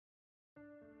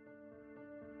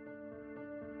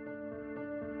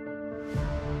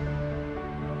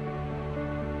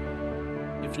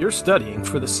If you're studying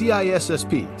for the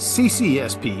CISSP,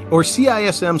 CCSP, or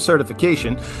CISM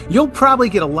certification, you'll probably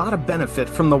get a lot of benefit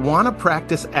from the Wanna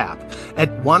Practice app at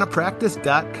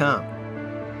wannapractice.com.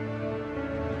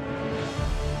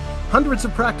 Hundreds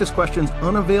of practice questions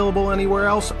unavailable anywhere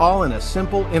else, all in a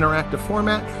simple interactive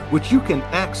format, which you can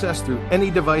access through any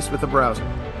device with a browser.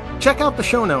 Check out the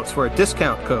show notes for a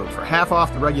discount code for half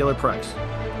off the regular price.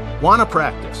 Wanna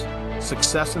Practice.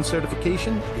 Success and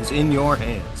certification is in your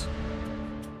hands.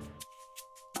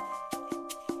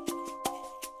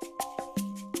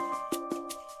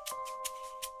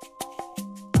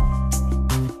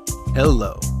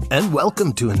 Hello, and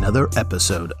welcome to another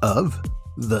episode of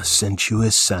The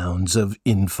Sensuous Sounds of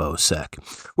InfoSec,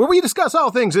 where we discuss all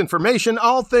things information,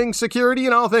 all things security,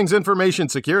 and all things information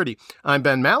security. I'm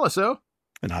Ben Malisow.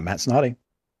 And I'm Matt Snoddy.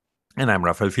 And I'm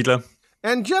Raphael Fiedler.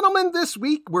 And gentlemen, this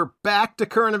week we're back to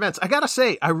current events. I gotta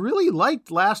say, I really liked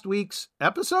last week's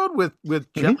episode with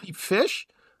Jellyfish.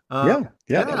 Yeah,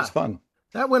 that was fun.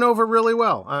 That went over really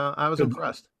well. I was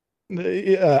impressed.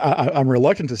 I'm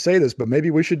reluctant to say this, but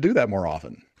maybe we should do that more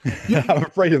often. I'm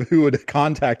afraid of who would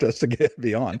contact us to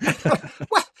be on.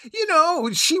 Well, you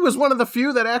know, she was one of the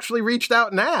few that actually reached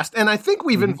out and asked. And I think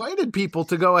we've invited people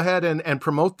to go ahead and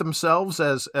promote themselves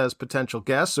as potential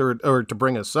guests or to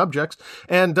bring us subjects.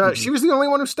 And she was the only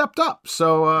one who stepped up.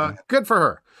 So good for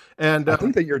her. And I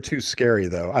think that you're too scary,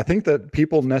 though. I think that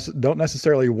people don't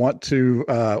necessarily want to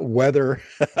weather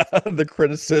the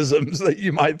criticisms that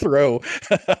you might throw.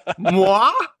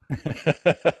 Moi?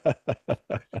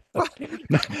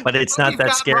 But it's not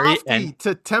that scary. And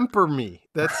to temper me.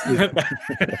 That's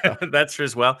true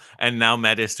as well. And now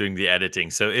Matt is doing the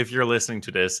editing. So if you're listening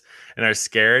to this and are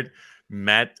scared,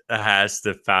 Matt has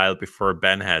the file before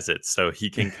Ben has it, so he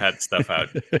can cut stuff out.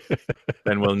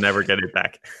 Then we'll never get it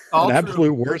back. An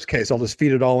absolute worst case, I'll just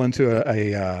feed it all into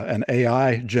an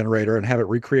AI generator and have it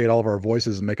recreate all of our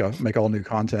voices and make all new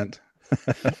content.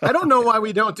 I don't know why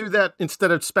we don't do that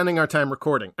instead of spending our time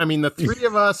recording. I mean, the three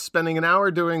of us spending an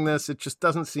hour doing this, it just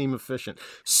doesn't seem efficient.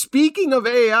 Speaking of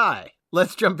AI,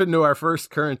 let's jump into our first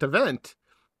current event.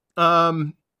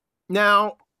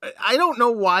 Now, I don't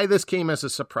know why this came as a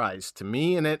surprise to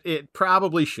me, and it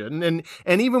probably shouldn't.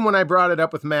 And even when I brought it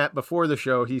up with Matt before the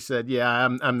show, he said, "Yeah,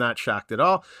 I'm not shocked at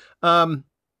all."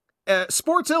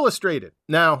 Sports Illustrated.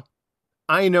 Now,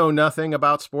 I know nothing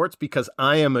about sports because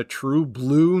I am a true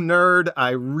blue nerd.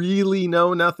 I really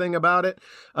know nothing about it,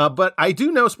 but I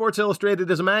do know Sports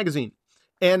Illustrated is a magazine,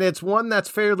 and it's one that's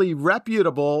fairly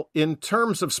reputable in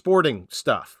terms of sporting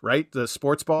stuff. Right, the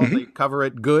sports ball, they cover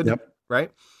it good.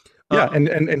 Right. Yeah,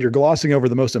 and you're glossing over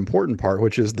the most important part,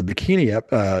 which is the bikini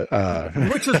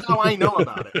which is how I know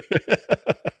about it.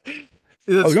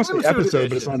 I was going to say episode, edition.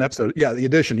 But it's not an episode. Yeah, the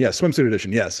edition. Yes, swimsuit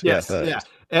edition. Yes. Yeah.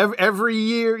 Every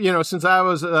year, you know, since I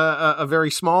was a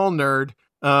very small nerd,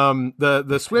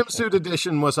 the swimsuit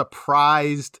edition was a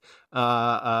prized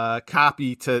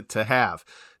copy to have.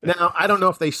 Now, I don't know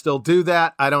if they still do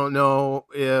that. I don't know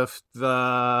if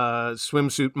the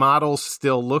swimsuit models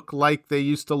still look like they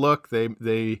used to look.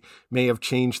 They may have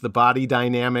changed the body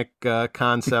dynamic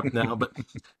concept now,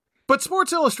 but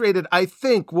Sports Illustrated, I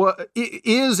think,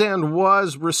 is and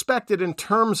was respected in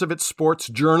terms of its sports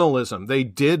journalism. They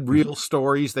did real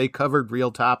stories. They covered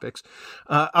real topics.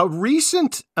 A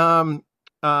recent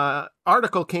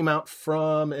article came out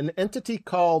from an entity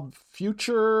called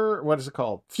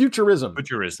Futurism.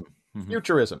 Futurism.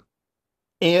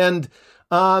 And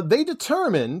they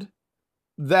determined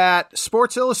that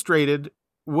Sports Illustrated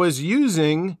was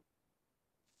using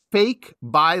fake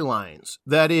bylines.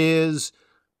 That is,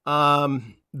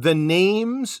 the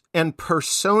names and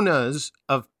personas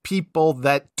of people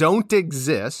that don't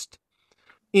exist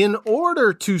in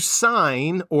order to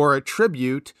sign or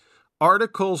attribute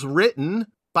articles written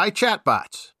by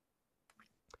chatbots,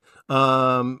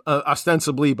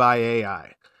 ostensibly by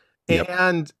AI. Yep.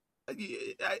 And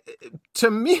to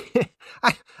me,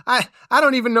 I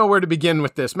don't even know where to begin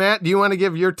with this. Matt, do you want to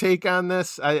give your take on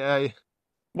this?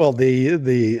 Well,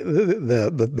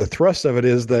 the thrust of it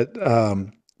is that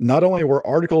not only were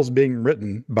articles being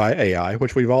written by AI,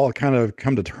 which we've all kind of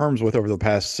come to terms with over the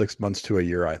past 6 months to a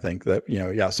year, I think that,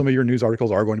 some of your news articles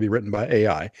are going to be written by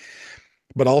AI,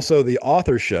 but also the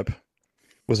authorship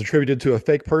was attributed to a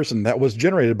fake person that was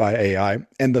generated by AI,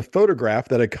 and the photograph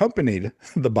that accompanied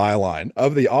the byline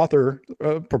of the author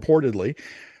purportedly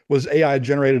was AI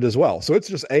generated as well. So it's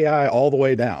just AI all the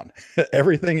way down.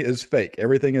 Everything is fake.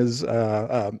 Everything is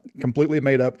completely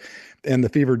made up in the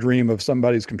fever dream of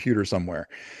somebody's computer somewhere.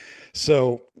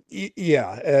 So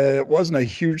Yeah, it wasn't a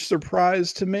huge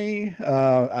surprise to me.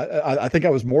 I think I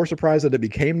was more surprised that it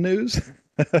became news,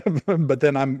 but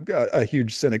then I'm a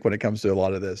huge cynic when it comes to a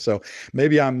lot of this. So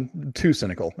maybe I'm too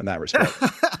cynical in that respect.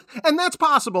 And that's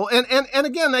possible. And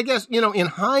again, I guess, in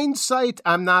hindsight,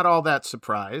 I'm not all that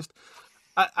surprised.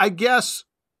 I guess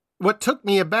what took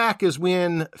me aback is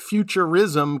when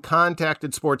Futurism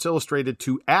contacted Sports Illustrated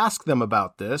to ask them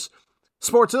about this.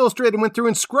 Sports Illustrated went through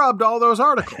and scrubbed all those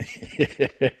articles,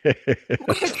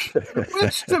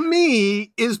 which to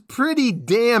me is pretty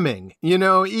damning.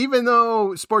 Even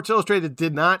though Sports Illustrated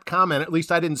did not comment, at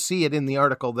least I didn't see it in the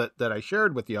article that I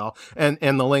shared with y'all, and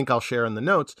the link I'll share in the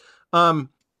notes.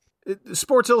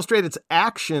 Sports Illustrated's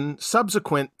action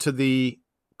subsequent to the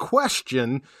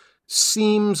question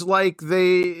seems like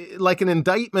an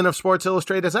indictment of Sports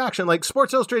Illustrated's action. Like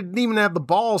Sports Illustrated didn't even have the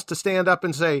balls to stand up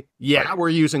and say, yeah, we're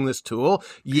using this tool.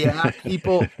 Yeah,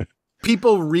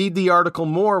 people read the article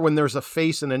more when there's a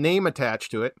face and a name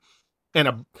attached to it.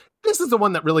 And this is the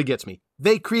one that really gets me.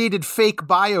 They created fake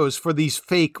bios for these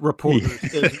fake reporters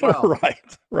as well.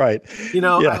 Right.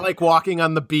 I like walking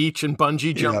on the beach and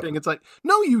bungee jumping. Yep. It's like,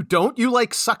 no, you don't. You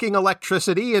like sucking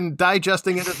electricity and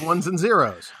digesting it as ones and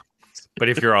zeros. But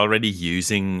if you're already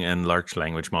using a large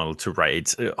language model to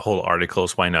write whole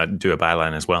articles, why not do a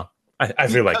byline as well? I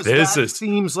feel like this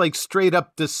seems like straight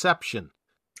up deception.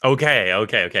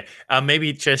 Okay.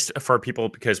 Maybe just for people,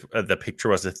 because the picture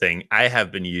was a thing. I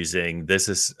have been using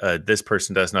this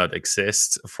person does not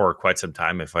exist for quite some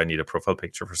time. If I need a profile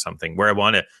picture for something where I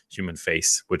want a human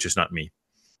face, which is not me.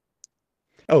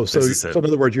 Oh, so in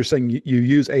other words, you're saying you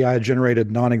use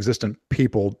AI-generated non-existent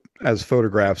people as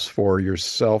photographs for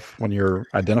yourself when you're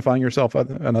identifying yourself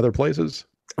in other places?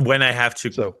 When I have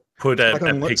to put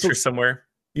a picture somewhere?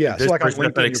 Yeah, so like on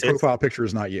LinkedIn, your profile picture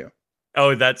is not you.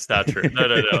 Oh, that's not true. No.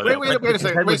 Wait a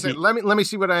second. Let me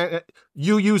see what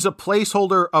you use a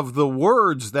placeholder of the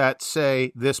words that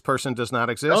say this person does not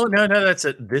exist. Oh, no,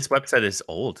 this website is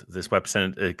old. This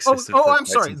website existed. I'm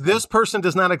sorry. This person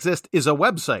does not exist is a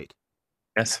website.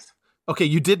 Yes. Okay,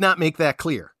 you did not make that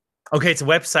clear. Okay, it's a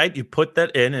website. You put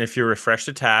that in, and if you refresh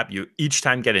the tab, you each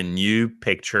time get a new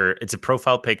picture. It's a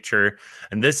profile picture,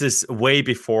 and this is way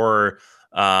before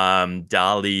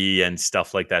DALL-E and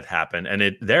stuff like that happen.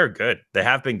 And they're good. They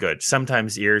have been good.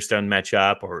 Sometimes ears don't match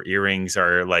up, or earrings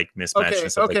are like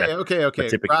mismatched. Okay. But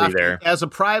typically, Rafi, there. As a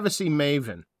privacy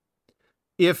maven,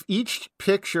 if each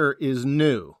picture is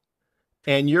new,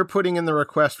 and you're putting in the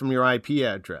request from your IP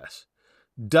address,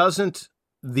 doesn't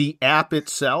the app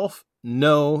itself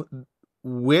know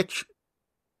which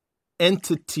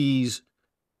entities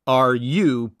are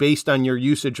you based on your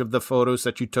usage of the photos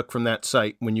that you took from that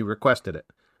site when you requested it?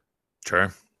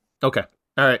 Sure. Okay.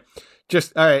 All right.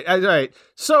 All right.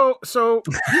 So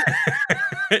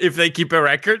if they keep a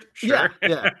record, sure.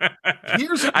 Yeah.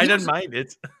 I don't mind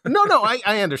it. No,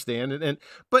 I understand.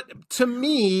 But to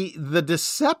me, the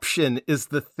deception is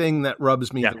the thing that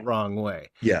rubs me the wrong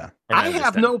way. Yeah. I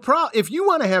have no problem. If you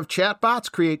want to have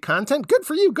chatbots create content, good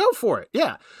for you. Go for it.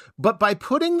 Yeah. But by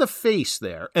putting the face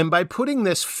there and by putting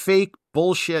this fake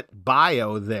bullshit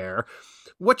bio there,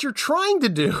 what you're trying to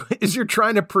do is you're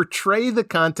trying to portray the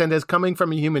content as coming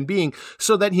from a human being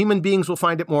so that human beings will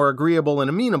find it more agreeable and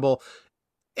amenable.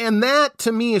 And that,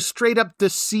 to me, is straight up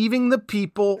deceiving the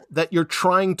people that you're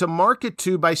trying to market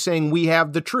to by saying we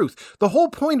have the truth. The whole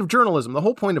point of journalism, the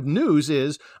whole point of news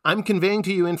is I'm conveying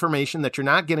to you information that you're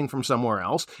not getting from somewhere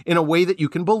else in a way that you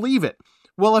can believe it.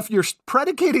 Well, if you're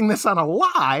predicating this on a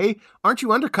lie, aren't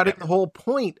you undercutting the whole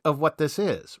point of what this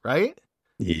is, right?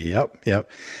 Yep.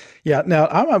 Yeah. Now,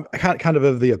 I'm kind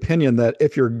of the opinion that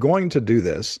if you're going to do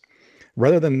this,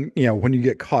 rather than, when you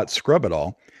get caught, scrub it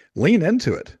all, lean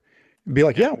into it. Be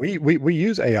like, we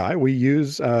use AI, we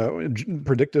use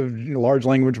predictive large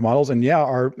language models, and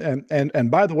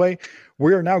and by the way,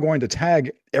 we are now going to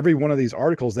tag every one of these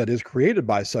articles that is created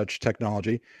by such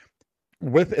technology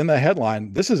within the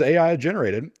headline. This is AI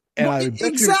generated. And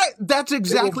that's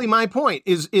exactly my point.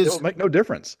 It'll make no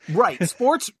difference, right?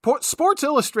 Sports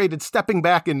Illustrated stepping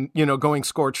back and going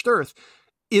scorched earth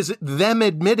is them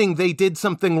admitting they did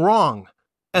something wrong,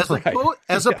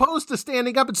 as opposed to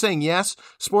standing up and saying, yes,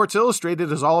 Sports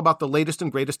Illustrated is all about the latest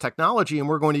and greatest technology, and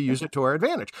we're going to use it to our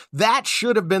advantage. That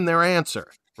should have been their answer,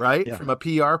 right? Yeah. From a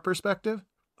PR perspective.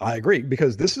 I agree,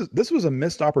 because this was a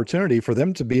missed opportunity for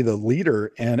them to be the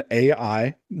leader in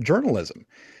AI journalism.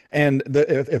 And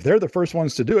if they're the first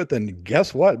ones to do it, then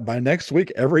guess what? By next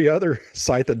week, every other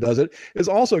site that does it is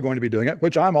also going to be doing it,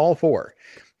 which I'm all for.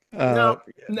 Now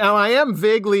I am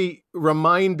vaguely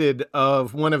reminded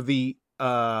of one of the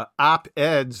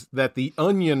op-eds that The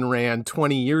Onion ran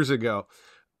 20 years ago,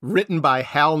 written by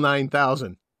HAL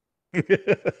 9000.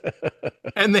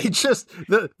 And they just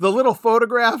the little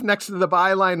photograph next to the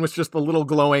byline was just the little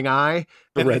glowing eye,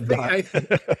 The red dot.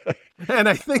 and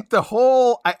I think the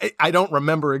whole I don't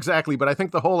remember exactly, but I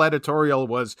think the whole editorial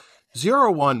was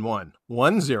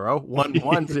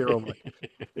 011101101.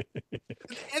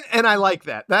 And I like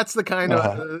that. That's the kind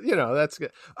of that's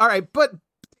good. All right, but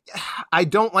I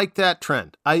don't like that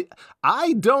trend. I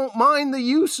don't mind the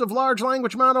use of large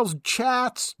language models,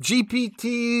 chats,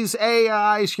 GPTs,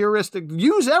 AIs, heuristics.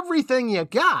 Use everything you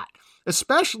got,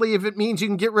 especially if it means you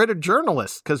can get rid of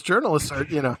journalists, because journalists are,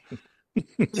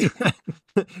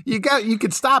 you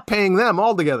could stop paying them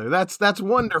altogether. That's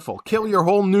wonderful. Kill your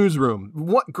whole newsroom.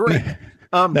 What great.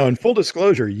 Now, in full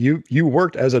disclosure, you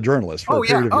worked as a journalist for a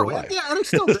period of your life. Yeah, and I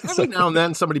still every now and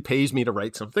then somebody pays me to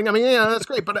write something. I mean, yeah, that's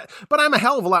great, but I'm a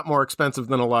hell of a lot more expensive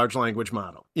than a large language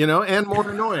model, and more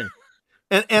annoying.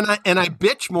 And I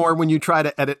bitch more when you try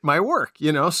to edit my work,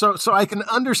 so I can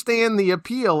understand the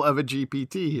appeal of a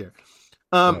GPT here.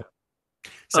 But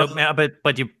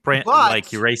you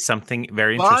raised something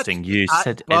very interesting. You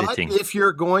said editing. If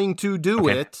you're going to do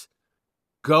it,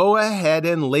 go ahead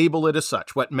and label it as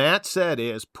such. What Matt said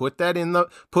is put it in the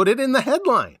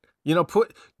headline.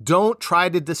 Don't try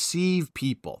to deceive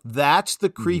people. That's the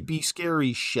creepy,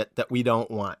 scary shit that we don't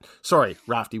want. Sorry,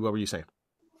 Rafti, what were you saying?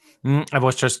 I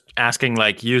was just asking,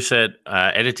 like you said,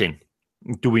 editing.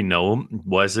 Do we know,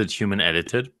 was it human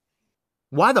edited?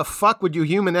 Why the fuck would you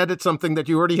human edit something that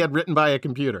you already had written by a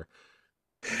computer?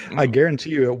 I guarantee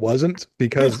you it wasn't,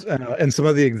 because and some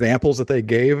of the examples that they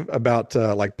gave about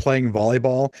like playing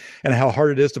volleyball and how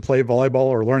hard it is to play volleyball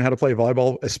or learn how to play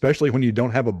volleyball, especially when you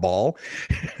don't have a ball,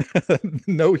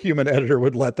 no human editor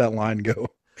would let that line go.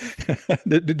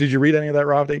 Did you read any of that,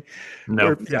 Rafti?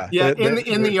 No.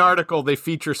 In the article, they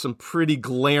feature some pretty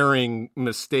glaring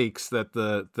mistakes that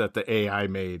the AI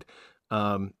made.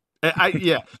 And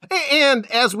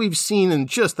as we've seen in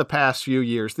just the past few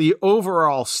years, the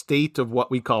overall state of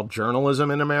what we call journalism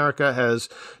in America has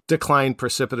declined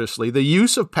precipitously. The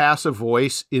use of passive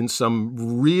voice in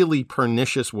some really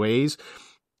pernicious ways,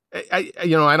 I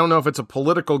don't know if it's a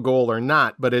political goal or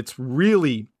not, but it's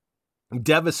really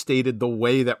devastated the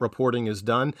way that reporting is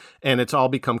done, and it's all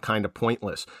become kind of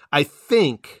pointless. I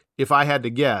think, if I had to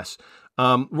guess,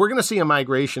 we're going to see a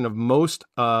migration of most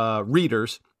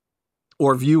readers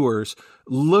or viewers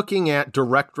looking at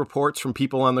direct reports from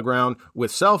people on the ground with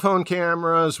cell phone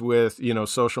cameras, with,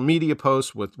 social media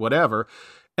posts, with whatever.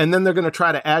 And then they're going to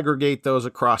try to aggregate those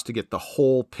across to get the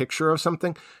whole picture of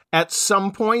something. At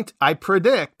some point, I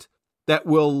predict that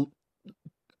we'll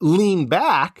lean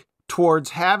back towards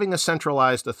having a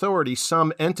centralized authority,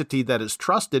 some entity that is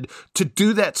trusted to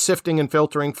do that sifting and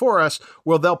filtering for us,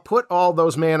 where they'll put all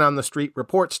those man-on-the-street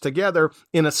reports together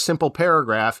in a simple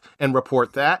paragraph and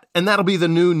report that, and that'll be the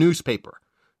new newspaper.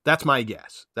 That's my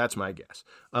guess.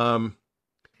 But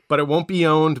it won't be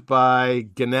owned by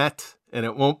Gannett, and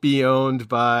it won't be owned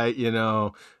by,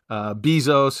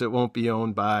 Bezos. It won't be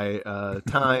owned by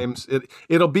Times.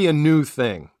 It'll be a new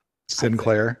thing.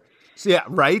 Sinclair. Yeah,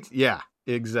 right? Yeah.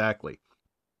 Exactly.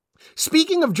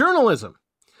 Speaking of journalism,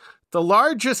 the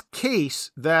largest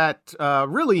case that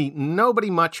really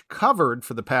nobody much covered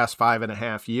for the past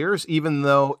 5.5 years, even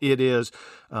though it is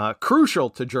crucial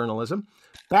to journalism,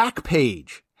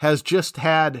 Backpage has just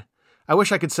had, I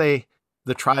wish I could say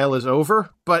the trial is over,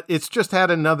 but it's just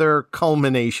had another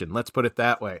culmination. Let's put it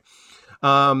that way.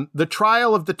 The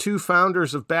trial of the two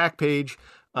founders of Backpage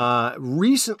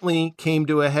recently came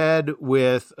to a head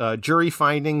with jury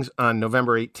findings on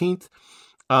November 18th.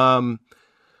 One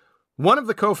of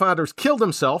the co-founders killed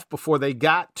himself before they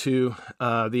got to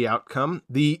the outcome.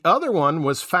 The other one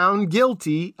was found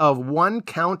guilty of one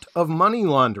count of money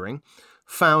laundering,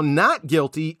 found not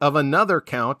guilty of another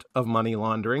count of money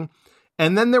laundering,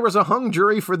 and then there was a hung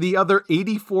jury for the other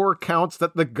 84 counts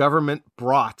that the government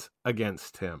brought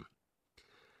against him.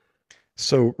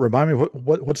 So remind me,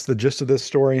 what's the gist of this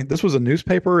story? This was a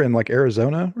newspaper in like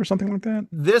Arizona or something like that?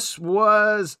 This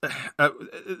was,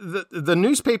 the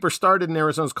newspaper started in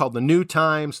Arizona. It's called the New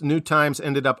Times. New Times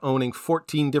ended up owning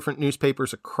 14 different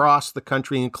newspapers across the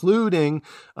country, including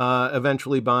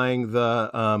eventually buying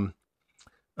the,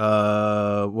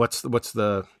 what's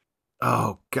the,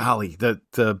 oh golly, the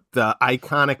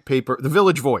iconic paper, the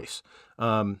Village Voice.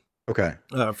 Okay.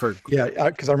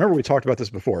 Because I remember we talked about this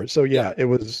before. So it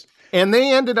was And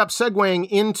they ended up segueing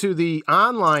into the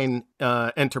online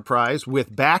enterprise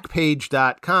with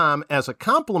Backpage.com as a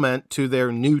complement to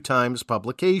their New Times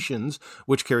publications,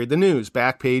 which carried the news.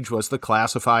 Backpage was the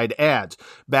classified ads.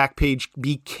 Backpage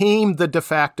became the de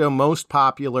facto most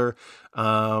popular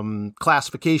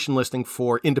classification listing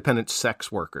for independent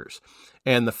sex workers.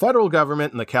 And the federal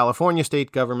government and the California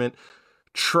state government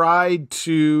tried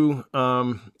to,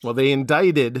 they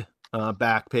indicted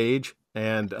Backpage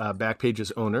and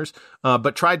Backpage's owners,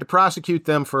 but tried to prosecute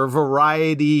them for a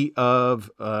variety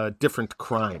of different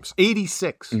crimes,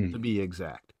 86 to be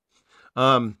exact.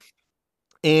 And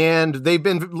they've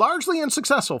been largely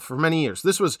unsuccessful for many years.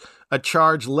 This was a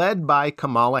charge led by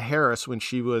Kamala Harris when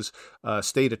she was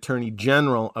state attorney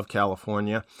general of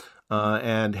California.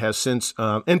 And has since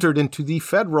entered into the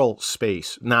federal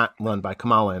space, not run by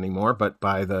Kamala anymore, but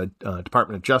by the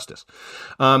Department of Justice.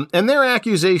 And their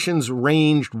accusations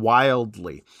ranged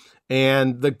wildly.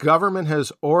 And the government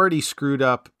has already screwed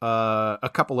up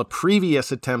a couple of previous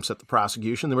attempts at the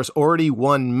prosecution. There was already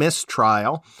one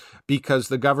mistrial because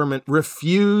the government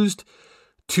refused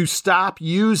to stop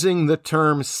using the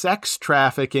term sex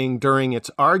trafficking during its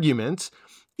arguments,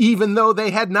 even though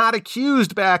they had not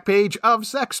accused Backpage of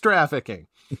sex trafficking.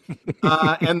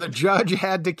 And the judge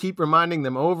had to keep reminding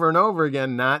them over and over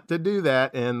again not to do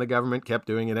that, and the government kept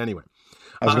doing it anyway.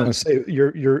 I was going to say,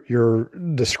 your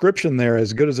description there,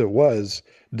 as good as it was,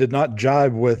 did not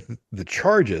jibe with the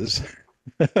charges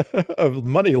of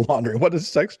money laundering. What does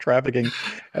sex trafficking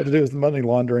have to do with money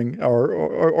laundering,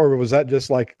 or was that just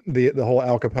like the whole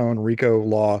Al Capone RICO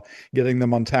law, getting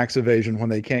them on tax evasion when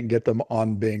they can't get them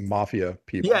on being mafia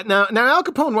people? Yeah. Now Al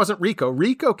Capone wasn't RICO.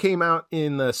 RICO came out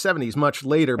in the 70s, much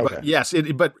later. But Okay. yes,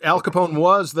 but Al Capone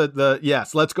was the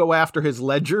yes. Let's go after his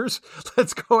ledgers.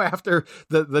 Let's go after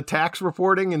the tax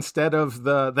reporting instead of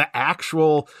the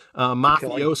actual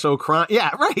mafioso crime.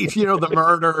 Yeah, right. You know, the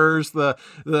murders, the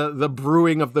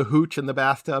brewing of the hooch in the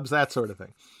bathtubs, that sort of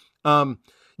thing.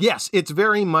 Yes, it's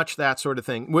very much that sort of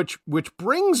thing, which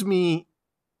brings me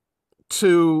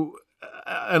to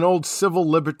an old civil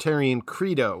libertarian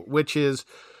credo, which is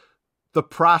the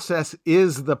process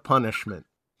is the punishment.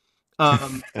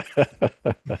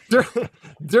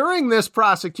 During this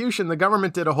prosecution, the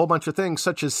government did a whole bunch of things,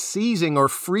 such as seizing or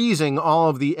freezing all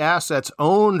of the assets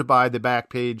owned by the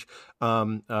Backpage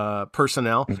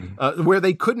personnel, where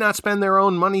they could not spend their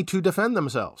own money to defend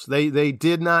themselves. They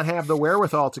did not have the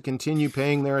wherewithal to continue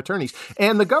paying their attorneys.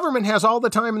 And the government has all the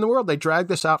time in the world. They dragged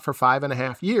this out for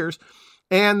 5.5 years.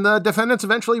 And the defendants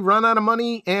eventually run out of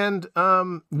money and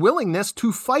willingness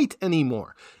to fight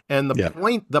anymore. And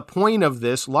the point of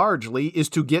this largely is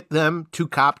to get them to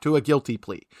cop to a guilty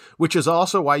plea, which is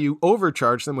also why you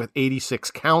overcharge them with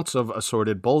 86 counts of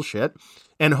assorted bullshit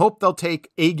and hope they'll take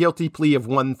a guilty plea of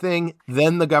one thing.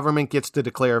 Then the government gets to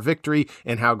declare victory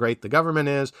and how great the government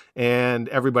is, and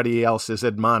everybody else is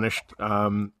admonished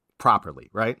properly,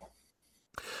 right?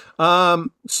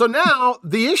 So now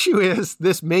the issue is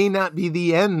this may not be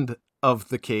the end of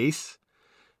the case,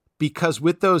 because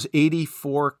with those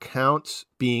 84 counts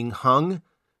being hung,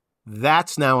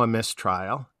 that's now a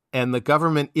mistrial. And the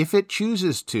government, if it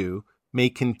chooses to, may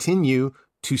continue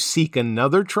to seek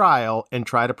another trial and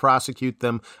try to prosecute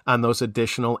them on those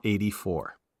additional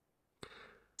 84.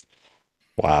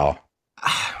 Wow.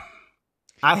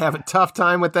 I have a tough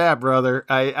time with that, brother.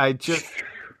 I just...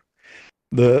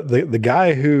 The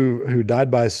guy who died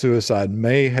by suicide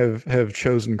may have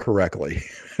chosen correctly,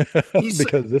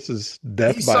 because this is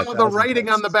death. He by saw the writing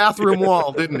on the bathroom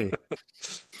wall, didn't he?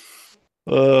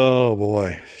 Oh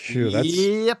boy, shoot, that's...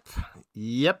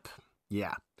 Yep,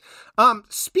 yeah.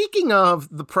 Speaking of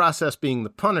the process being the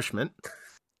punishment,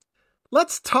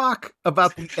 let's talk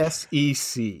about the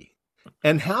SEC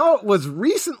and how it was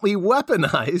recently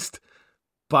weaponized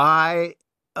by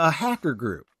a hacker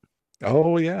group.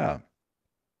 Oh yeah.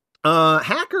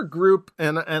 Hacker group,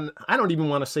 and I don't even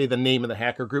want to say the name of the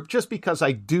hacker group, just because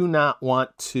I do not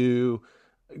want to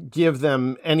give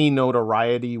them any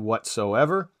notoriety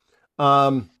whatsoever.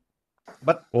 But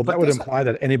that would imply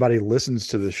that anybody listens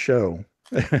to the show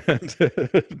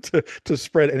to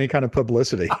spread any kind of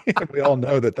publicity. We all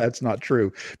know that that's not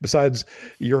true, besides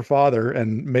your father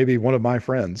and maybe one of my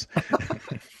friends.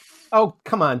 Oh,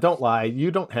 come on, don't lie.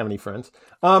 You don't have any friends.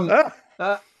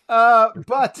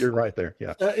 But you're right there.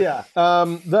 Yeah.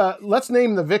 Let's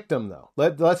name the victim though.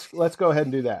 Let's go ahead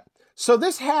and do that. So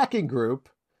this hacking group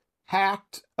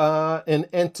hacked an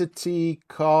entity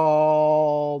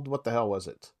called, what the hell was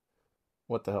it?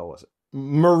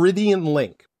 Meridian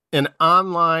Link, an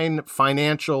online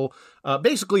financial,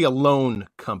 basically a loan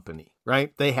company,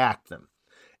 right? They hacked them.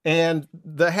 And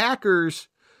the hackers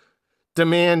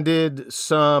demanded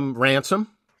some ransom,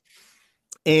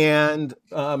 and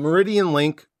Meridian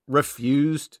Link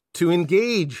refused to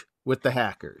engage with the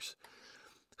hackers.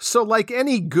 So like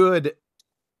any good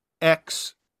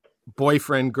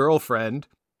ex-boyfriend, girlfriend,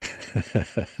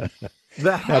 the hackers...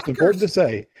 Now, it's important to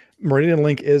say, Meridian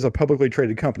Link is a publicly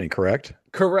traded company, correct?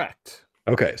 Correct.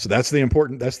 Okay, so that's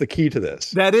the key to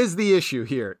this. That is the issue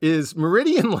here, is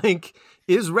Meridian Link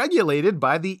is regulated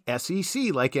by the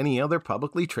SEC like any other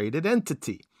publicly traded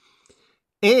entity.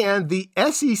 And the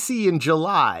SEC in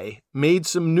July made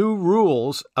some new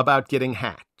rules about getting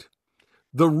hacked.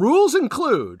 The rules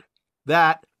include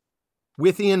that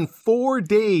within 4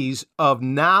 days of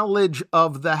knowledge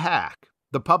of the hack,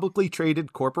 the publicly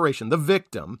traded corporation, the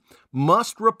victim,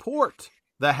 must report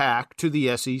the hack to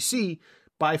the SEC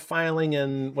by filing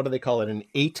an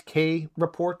 8K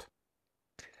report?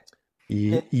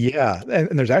 Yeah,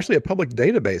 and there's actually a public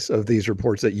database of these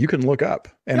reports that you can look up,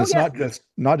 and it's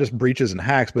not just breaches and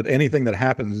hacks, but anything that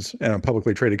happens in a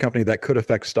publicly traded company that could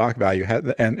affect stock value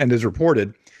and is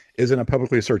reported is in a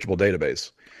publicly searchable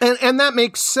database. And that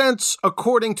makes sense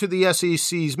according to the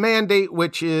SEC's mandate,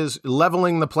 which is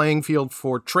leveling the playing field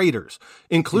for traders,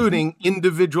 including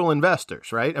individual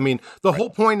investors, right? I mean, the whole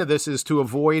point of this is to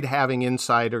avoid having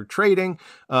insider trading,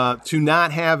 to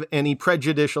not have any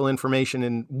prejudicial information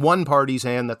in one party's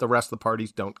hand that the rest of the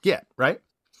parties don't get, right?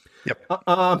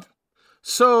 Yep.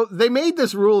 So they made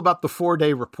this rule about the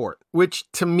 4-day report,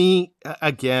 which to me,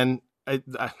 again,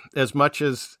 as much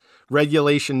as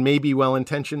regulation may be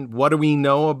well-intentioned, what do we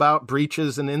know about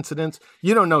breaches and incidents?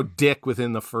 You don't know dick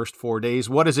within the first 4 days.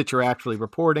 What is it you're actually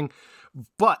reporting?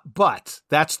 But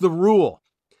that's the rule.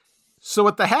 So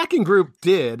what the hacking group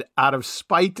did out of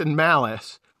spite and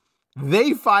malice,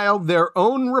 they filed their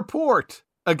own report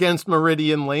against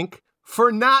Meridian Link for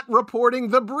not reporting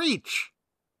the breach.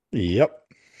 Yep.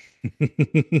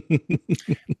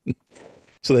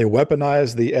 So they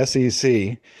weaponized the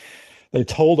SEC. They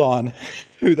told on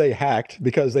who they hacked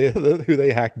because who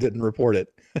they hacked didn't report it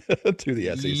to the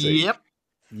SEC. Yep.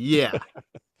 Yeah.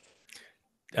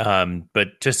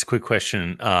 But just a quick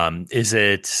question. Is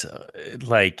it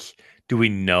do we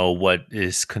know what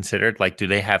is considered? Like, do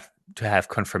they have to have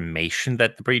confirmation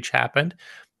that the breach happened?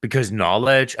 Because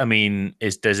knowledge, I mean,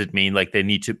 does it mean like they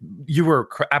need to, you were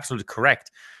absolutely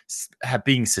correct,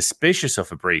 being suspicious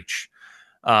of a breach,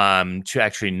 to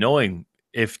actually knowing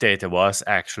if data was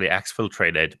actually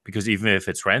exfiltrated, because even if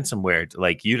it's ransomware,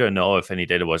 like you don't know if any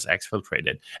data was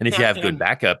exfiltrated. And if you have good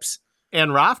backups.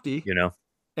 And Rafti,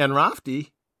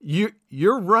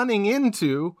 you're running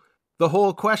into the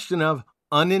whole question of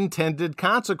unintended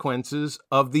consequences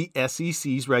of the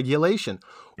SEC's regulation.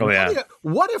 Oh, yeah.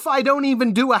 What if I don't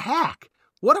even do a hack?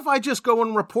 What if I just go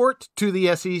and report to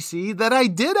the SEC that I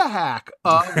did a hack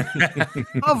of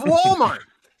Walmart?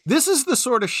 This is the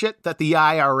sort of shit that the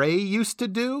IRA used to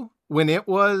do when it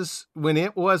was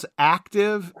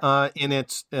active in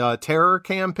its terror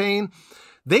campaign.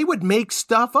 They would make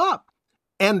stuff up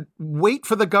and wait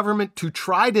for the government to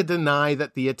try to deny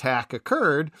that the attack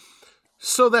occurred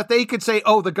so that they could say,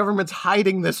 oh, the government's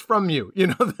hiding this from you. You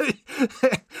know,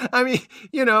 I mean,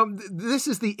 you know, this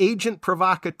is the agent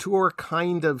provocateur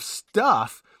kind of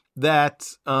stuff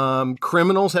that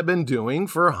criminals have been doing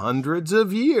for hundreds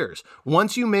of years.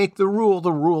 Once you make the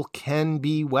rule can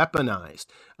be weaponized.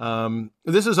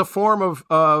 This is a form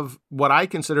of what I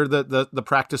consider the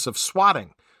practice of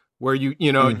swatting, where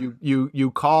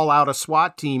you call out a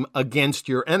SWAT team against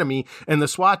your enemy, and the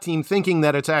SWAT team, thinking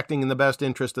that it's acting in the best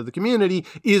interest of the community,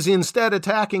 is instead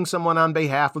attacking someone on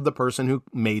behalf of the person who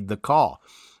made the call.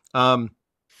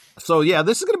 So yeah,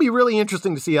 this is going to be really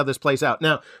interesting to see how this plays out.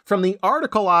 Now, from the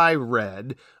article I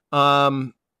read,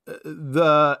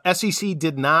 the SEC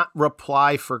did not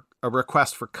reply for a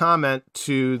request for comment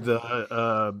to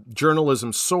the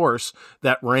journalism source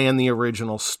that ran the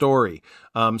original story.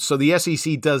 So the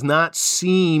SEC does not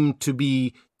seem to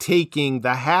be taking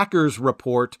the hackers'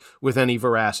 report with any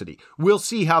veracity. We'll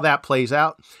see how that plays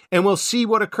out, and we'll see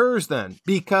what occurs then,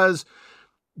 because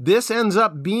this ends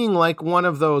up being like one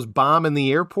of those bomb in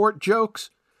the airport jokes.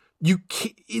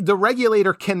 The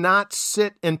regulator cannot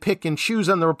sit and pick and choose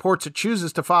on the reports it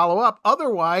chooses to follow up.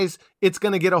 Otherwise, it's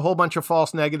going to get a whole bunch of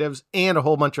false negatives and a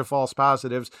whole bunch of false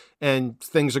positives, and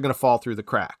things are going to fall through the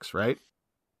cracks, right?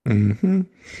 Mm-hmm.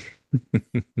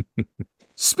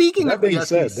 Speaking that of being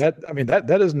said,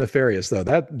 that is nefarious though.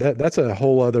 That's a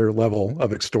whole other level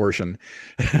of extortion.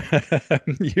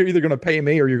 You're either going to pay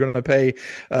me or you're going to pay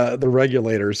the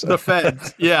regulators, the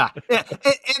feds. Yeah.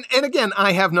 And again,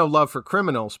 I have no love for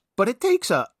criminals, but it takes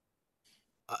a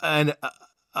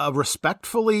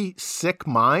respectfully sick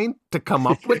mind to come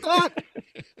up with that.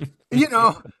 You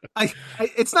know,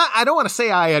 It's not. I don't want to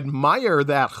say I admire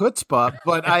that chutzpah,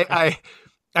 but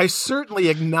I certainly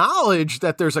acknowledge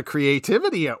that there's a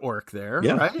creativity at work there.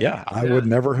 Yeah, right? yeah. I would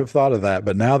never have thought of that,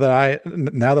 but now that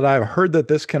I've heard that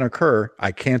this can occur,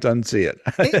 I can't unsee it.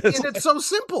 And it's so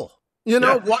simple. You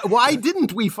know, why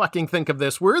didn't we fucking think of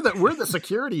this? We're the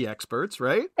security experts,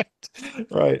 right?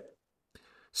 Right.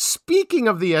 Speaking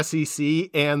of the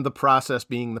SEC and the process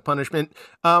being the punishment,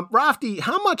 Rafti,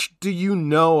 how much do you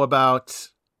know about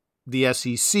the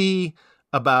SEC,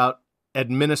 about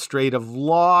administrative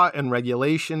law and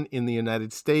regulation in the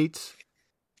United States?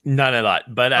 Not a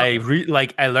lot, but I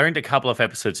learned a couple of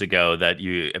episodes ago that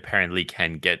you apparently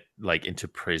can get like into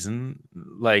prison.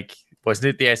 Like,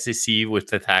 wasn't it the SEC with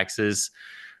the taxes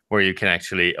where you can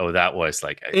actually? Oh, that was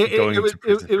like going into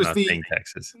prison for not paying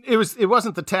taxes. It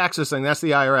wasn't the taxes thing. That's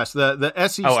the IRS. The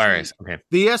SEC. Oh, IRS. Okay.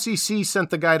 The SEC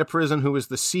sent the guy to prison who was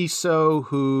the CISO.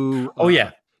 Who?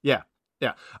 Yeah.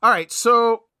 All right.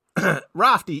 So,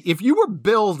 Rafti, if you were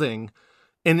building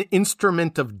an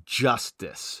instrument of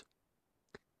justice,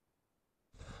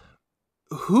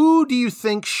 who do you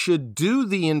think should do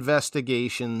the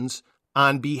investigations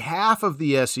on behalf of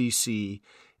the SEC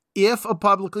if a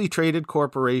publicly traded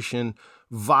corporation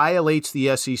violates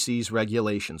the SEC's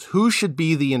regulations? Who should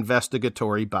be the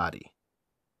investigatory body?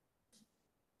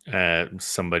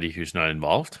 Somebody who's not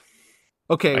involved.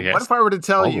 Okay, what if I were to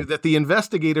tell you that the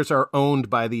investigators are owned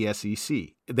by the SEC?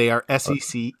 They are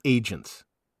SEC agents.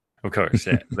 Of course,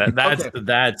 yeah.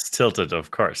 That's tilted,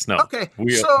 of course. No. Okay,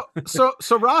 so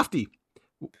Rafti,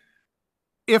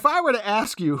 if I were to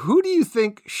ask you, who do you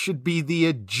think should be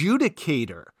the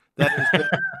adjudicator? That is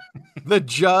the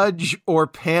judge or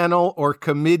panel or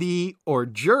committee or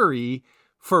jury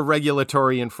for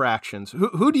regulatory infractions.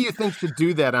 Who do you think should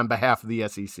do that on behalf of the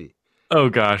SEC? Oh,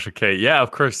 gosh. Okay. Yeah,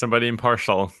 of course. Somebody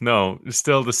impartial. No, it's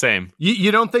still the same. You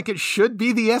don't think it should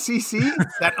be the SEC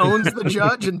that owns the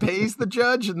judge and pays the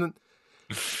judge? And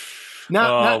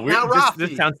now,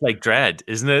 this sounds like Dredd,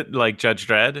 isn't it? Like Judge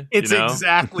Dredd? It's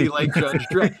exactly like Judge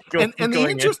Dredd. And the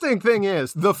interesting thing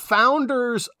is, the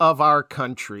founders of our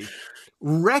country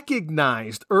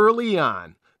recognized early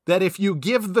on that if you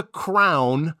give the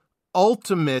crown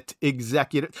ultimate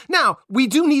executive... Now, we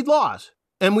do need laws,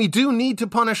 and we do need to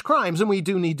punish crimes, and we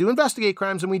do need to investigate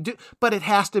crimes, but it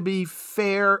has to be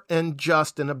fair and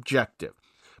just and objective.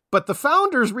 But the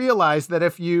founders realized that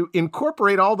if you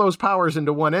incorporate all those powers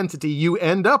into one entity, you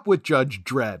end up with Judge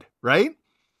Dredd, right?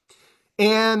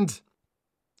 And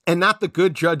not the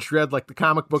good Judge Dredd like the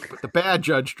comic book, but the bad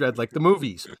Judge Dredd like the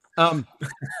movies. And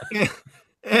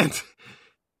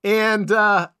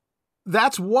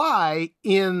that's why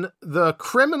in the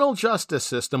criminal justice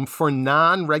system for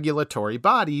non-regulatory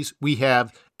bodies, we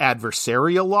have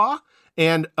adversarial law.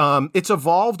 And it's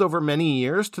evolved over many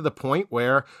years to the point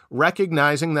where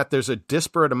recognizing that there's a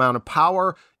disparate amount of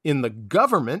power in the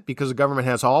government, because the government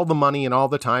has all the money and all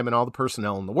the time and all the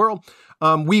personnel in the world,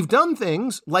 we've done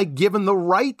things like given the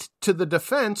right to the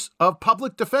defense of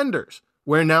public defenders,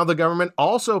 where now the government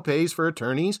also pays for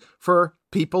attorneys for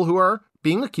people who are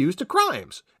being accused of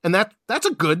crimes. And that's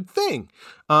a good thing.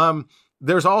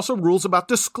 There's also rules about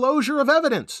disclosure of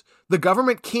evidence. The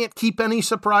government can't keep any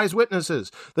surprise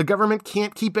witnesses. The government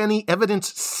can't keep any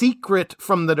evidence secret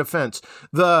from the defense.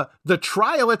 The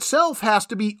trial itself has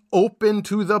to be open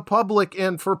to the public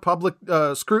and for public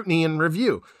scrutiny and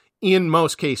review. In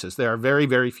most cases, there are very,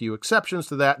 very few exceptions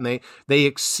to that, and they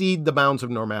exceed the bounds of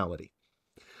normality.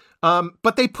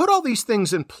 But they put all these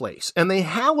things in place, and they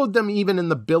hallowed them even in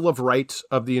the Bill of Rights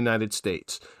of the United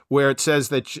States, where it says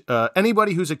that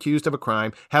anybody who's accused of a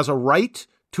crime has a right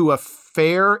to a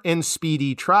fair and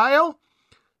speedy trial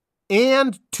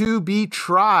and to be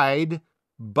tried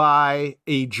by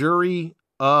a jury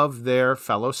of their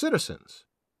fellow citizens.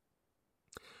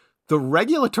 The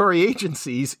regulatory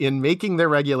agencies, in making their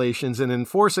regulations and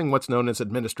enforcing what's known as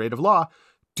administrative law,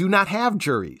 do not have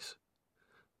juries.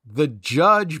 The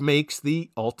judge makes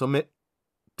the ultimate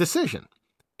decision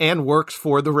and works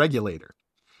for the regulator.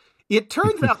 It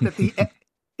turns out that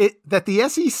the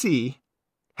SEC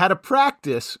had a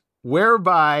practice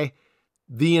whereby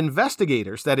the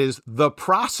investigators, that is, the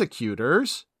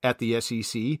prosecutors at the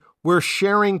SEC, were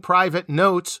sharing private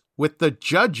notes with the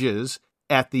judges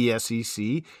at the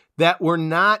SEC that were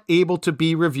not able to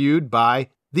be reviewed by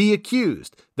the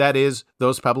accused. That is,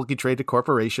 those publicly traded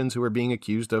corporations who were being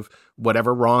accused of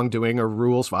whatever wrongdoing or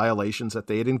rules violations that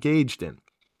they had engaged in.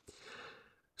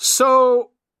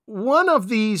 So one of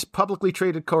these publicly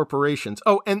traded corporations.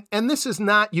 Oh, and this is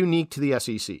not unique to the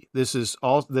SEC. This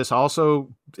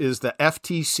also is the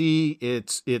FTC.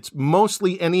 It's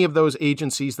mostly any of those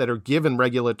agencies that are given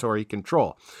regulatory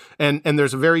control. And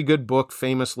there's a very good book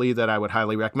famously that I would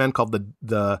highly recommend called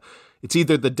it's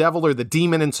either The Devil or the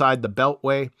Demon Inside the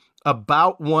Beltway,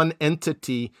 about one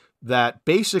entity that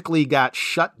basically got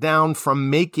shut down from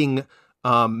making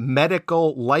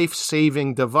medical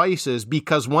life-saving devices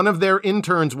because one of their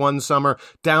interns one summer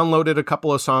downloaded a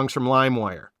couple of songs from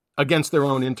LimeWire against their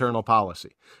own internal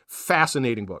policy.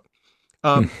 Fascinating book.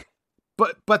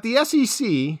 But the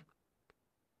SEC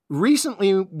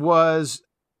recently was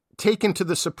taken to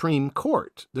the Supreme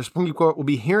Court. The Supreme Court will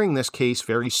be hearing this case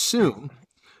very soon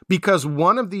because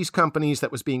one of these companies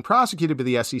that was being prosecuted by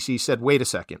the SEC said, wait a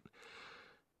second,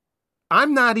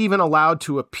 I'm not even allowed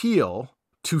to appeal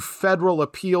to federal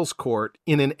appeals court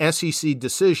in an SEC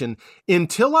decision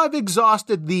until I've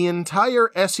exhausted the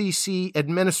entire SEC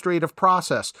administrative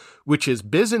process, which is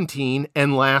Byzantine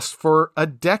and lasts for a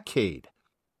decade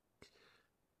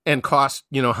and costs,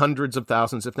 hundreds of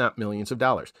thousands, if not millions of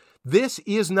dollars. This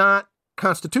is not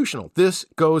constitutional. This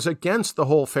goes against the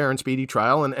whole fair and speedy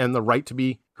trial and the right to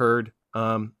be heard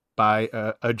by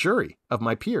a jury of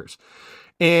my peers.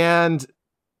 And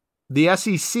the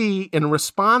SEC, in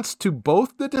response to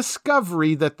both the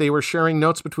discovery that they were sharing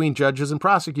notes between judges and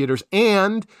prosecutors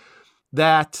and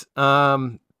that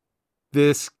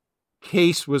this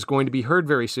case was going to be heard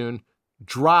very soon,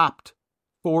 dropped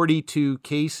 42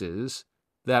 cases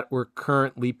that were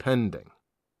currently pending.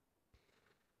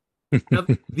 Now,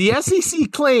 the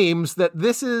SEC claims that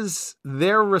this is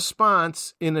their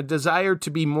response in a desire to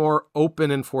be more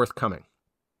open and forthcoming.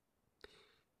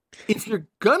 If you're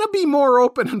going to be more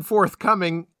open and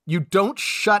forthcoming, you don't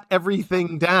shut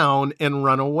everything down and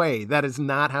run away. That is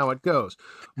not how it goes.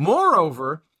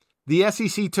 Moreover, the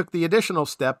SEC took the additional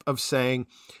step of saying,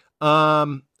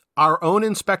 our own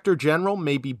inspector general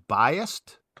may be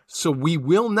biased, so we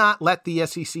will not let the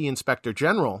SEC inspector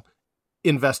general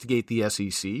investigate the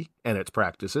SEC and its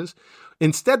practices.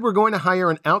 Instead, we're going to hire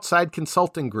an outside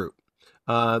consulting group.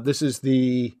 This is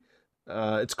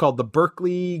it's called the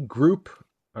Berkeley Group.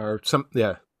 The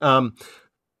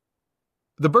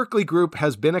Berkeley Group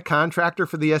has been a contractor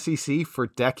for the SEC for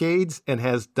decades and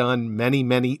has done many,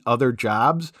 many other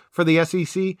jobs for the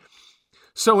SEC.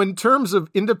 So in terms of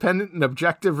independent and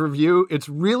objective review, it's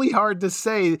really hard to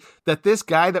say that this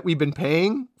guy that we've been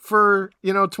paying for,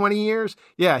 20 years,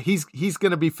 he's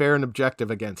going to be fair and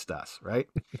objective against us, right?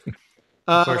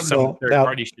 Of course, some third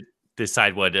party should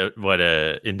decide what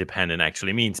a independent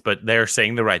actually means, but they're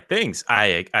saying the right things.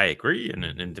 I agree. And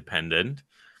an independent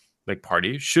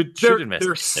party should investigate.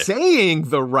 They're saying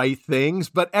the right things,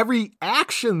 but every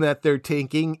action that they're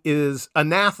taking is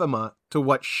anathema to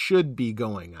what should be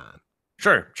going on.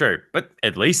 Sure, but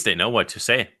at least they know what to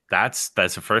say. That's the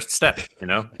first step,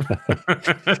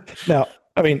 Now,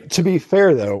 I mean, to be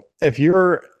fair though, if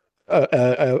you're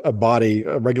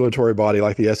a regulatory body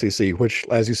like the SEC, which,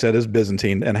 as you said, is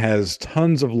Byzantine and has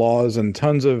tons of laws and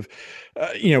tons of,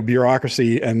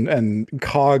 bureaucracy and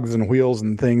cogs and wheels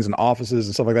and things and offices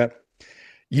and stuff like that.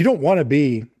 You don't want to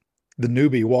be the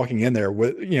newbie walking in there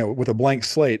with a blank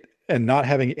slate and not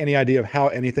having any idea of how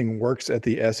anything works at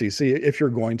the SEC if you're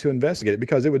going to investigate it,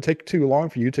 because it would take too long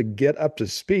for you to get up to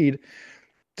speed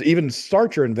to even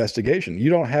start your investigation. You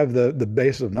don't have the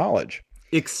base of knowledge.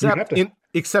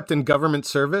 Except in government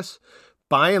service,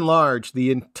 by and large, the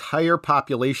entire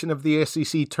population of the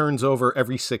SEC turns over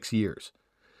every 6 years.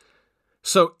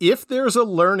 So if there's a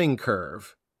learning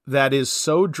curve that is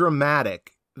so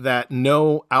dramatic that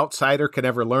no outsider can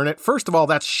ever learn it, first of all,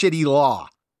 that's shitty law.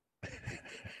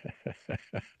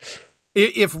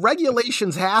 If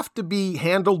regulations have to be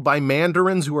handled by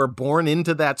mandarins who are born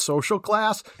into that social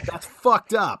class, that's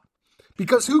fucked up.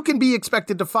 Because who can be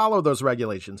expected to follow those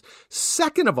regulations?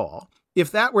 Second of all,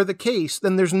 if that were the case,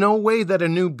 then there's no way that a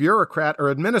new bureaucrat or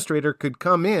administrator could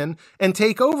come in and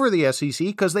take over the SEC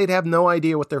because they'd have no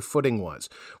idea what their footing was.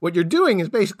 What you're doing is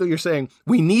basically you're saying,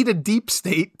 we need a deep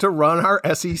state to run our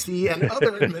SEC and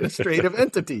other administrative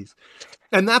entities.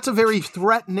 And that's a very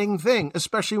threatening thing,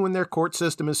 especially when their court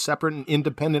system is separate and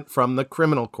independent from the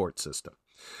criminal court system.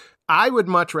 I would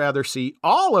much rather see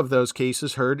all of those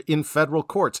cases heard in federal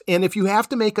courts. And if you have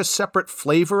to make a separate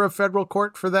flavor of federal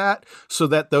court for that, so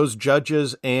that those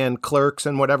judges and clerks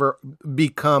and whatever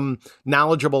become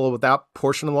knowledgeable with that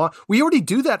portion of the law, we already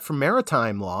do that for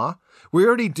maritime law. We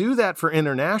already do that for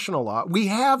international law. We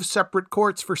have separate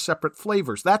courts for separate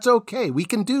flavors. That's okay. We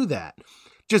can do that.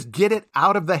 Just get it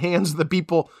out of the hands of the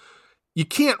people. You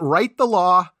can't write the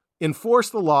law enforce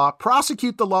the law,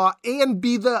 prosecute the law, and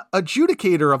be the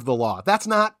adjudicator of the law. That's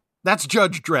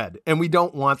Judge Dredd, and we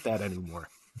don't want that anymore.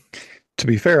 To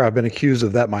be fair, I've been accused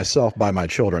of that myself by my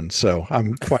children, so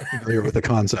I'm quite familiar with the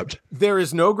concept. There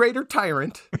is no greater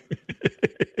tyrant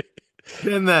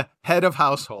than the head of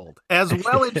household, as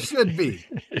well it should be.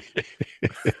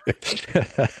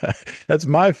 That's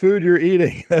my food you're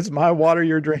eating. That's my water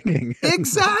you're drinking.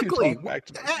 Exactly.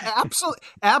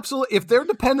 Absolutely. If they're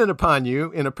dependent upon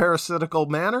you in a parasitical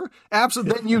manner,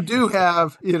 absolutely, then you do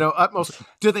have, utmost.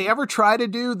 Do they ever try to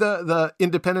do the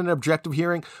independent objective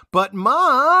hearing? But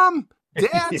Mom,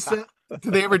 Dad,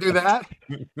 do they ever do that?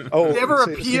 Oh, do they ever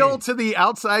appeal to the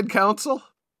outside counsel?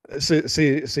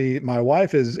 See, my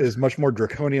wife is much more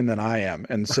draconian than I am,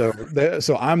 and so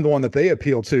I'm the one that they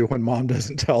appeal to when Mom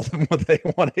doesn't tell them what they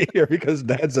want to hear because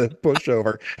Dad's a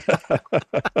pushover,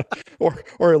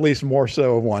 or at least more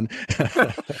so of one.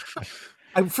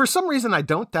 For some reason, I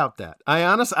don't doubt that.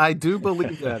 I do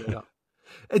believe that.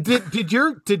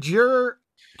 Did your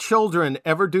children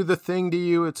ever do the thing to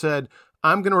you? It said,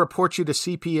 "I'm going to report you to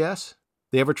CPS."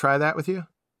 They ever try that with you?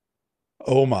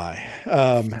 Oh my.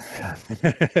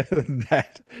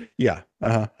 Yeah.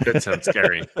 That sounds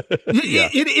scary.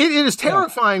 It is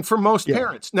terrifying for most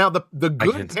parents. Now, the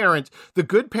good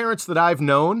parents that I've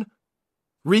known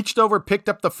reached over, picked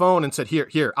up the phone and said,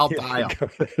 here, I'll dial.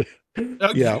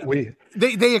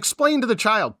 They explained to the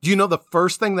child, do you know the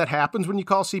first thing that happens when you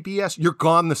call CPS? You're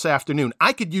gone this afternoon.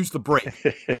 I could use the break.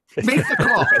 Make the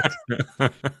call.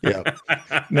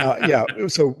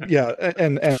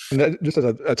 And just as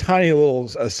a tiny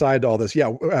little aside to all this,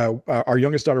 our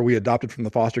youngest daughter we adopted from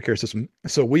the foster care system,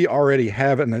 so we already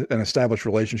have an established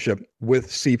relationship with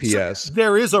CPS. So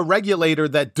there is a regulator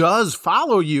that does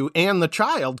follow you and the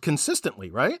child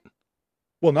consistently, right?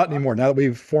 Well, not anymore. Now that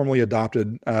we've formally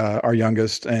adopted our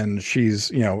youngest, and she's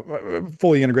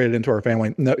fully integrated into our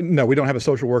family. No, we don't have a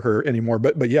social worker anymore.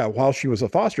 But yeah, while she was a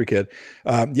foster kid,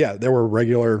 there were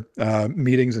regular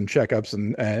meetings and checkups,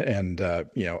 and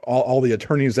all the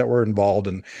attorneys that were involved,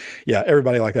 and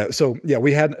everybody like that. So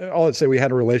we had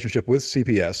a relationship with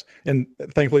CPS, and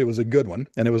thankfully it was a good one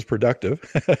and it was productive.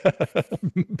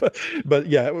 but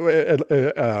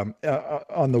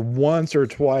on the once or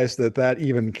twice that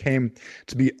even came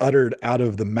to be uttered out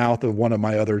of the mouth of one of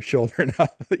my other children.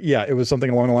 It was something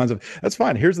along the lines of, "That's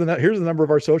fine. Here's the number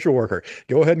of our social worker.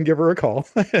 Go ahead and give her a call,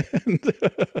 and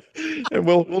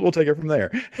we'll take it from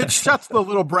there." It shuts the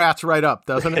little brats right up,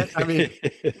 doesn't it? I mean,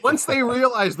 once they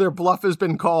realize their bluff has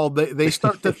been called, they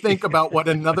start to think about what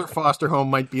another foster home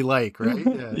might be like, right?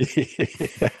 Yeah.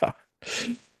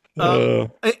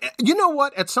 You know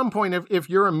what? At some point, if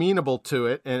you're amenable to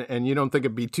it and you don't think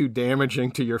it'd be too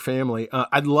damaging to your family,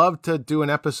 I'd love to do an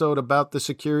episode about the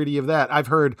security of that. I've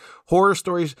heard horror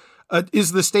stories.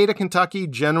 Is the state of Kentucky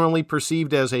generally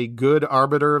perceived as a good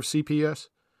arbiter of CPS?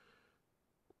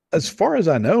 As far as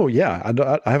I know,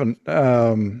 I haven't.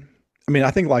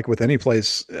 I think like with any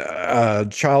place,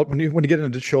 child when you get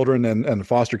into children and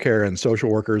foster care and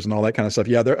social workers and all that kind of stuff,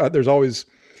 there's always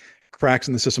cracks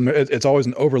in the system. It's always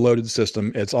an overloaded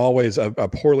system. It's always a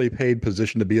poorly paid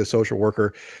position to be a social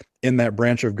worker in that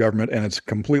branch of government, and it's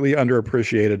completely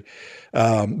underappreciated.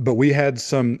 But we had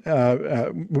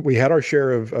we had our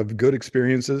share of good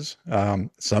experiences,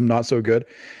 some not so good.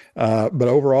 But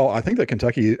overall, I think that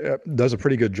Kentucky does a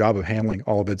pretty good job of handling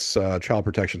all of its child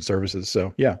protection services.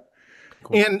 So, yeah.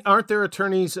 Cool. And aren't there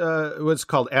attorneys, what's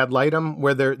called ad litem,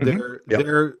 where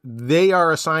they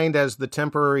are assigned as the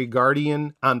temporary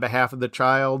guardian on behalf of the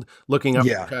child, looking up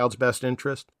the child's best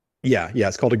interest? Yeah.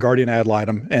 It's called a guardian ad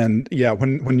litem. And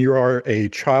when you are a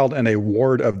child and a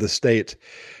ward of the state,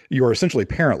 you are essentially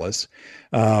parentless,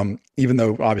 even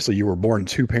though obviously you were born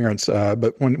to parents.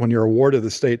 But when you're a ward of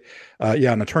the state,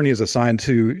 an attorney is assigned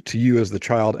to you as the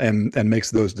child and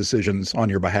makes those decisions on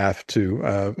your behalf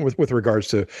with regards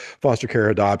to foster care,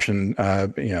 adoption,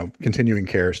 continuing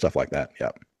care, stuff like that. Yeah.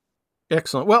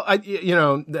 Excellent. Well,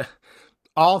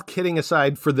 all kidding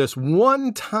aside, for this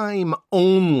one time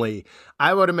only,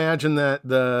 I would imagine that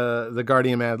the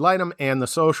guardian ad litem and the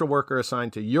social worker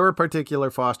assigned to your particular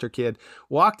foster kid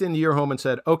walked into your home and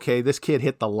said, "Okay, this kid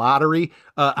hit the lottery.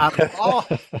 Out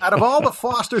of all the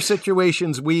foster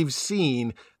situations we've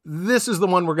seen, this is the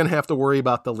one we're going to have to worry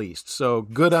about the least." So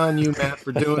good on you, Matt,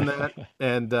 for doing that,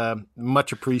 and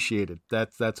much appreciated.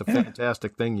 That's a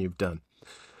fantastic thing you've done.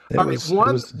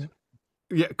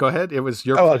 Yeah, go ahead. It was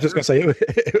your. Oh, I was just going to say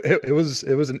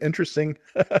it was an interesting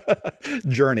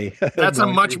journey. That's a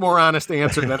much more honest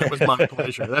answer than it was my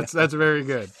pleasure. That's very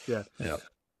good. Yeah.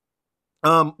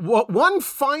 One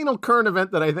final current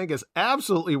event that I think is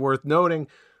absolutely worth noting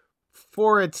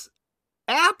for its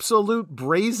absolute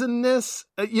brazenness.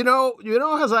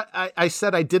 As I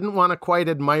said, I didn't want to quite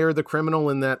admire the criminal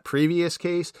in that previous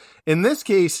case. In this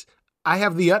case, I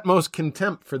have the utmost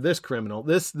contempt for this criminal.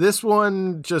 This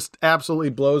one just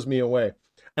absolutely blows me away.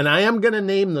 And I am going to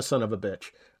name the son of a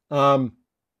bitch. All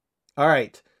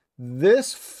right.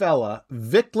 This fella,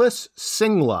 Viklas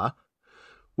Singla,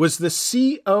 was the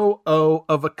COO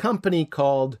of a company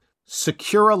called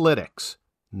Securalytics.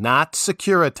 Not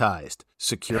securitized,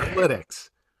 Securalytics.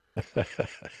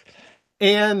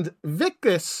 And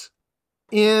Viklas,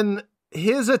 in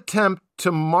his attempt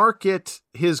to market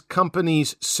his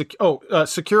company's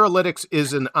Securalytics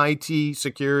is an IT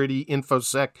security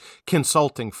infosec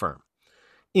consulting firm.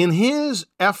 In his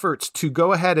efforts to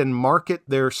go ahead and market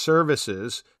their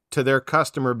services to their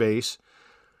customer base,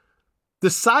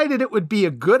 decided it would be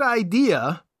a good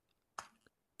idea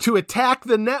to attack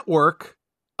the network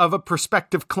of a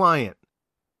prospective client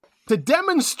to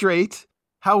demonstrate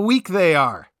how weak they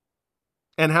are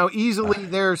and how easily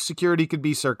their security could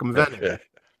be circumvented.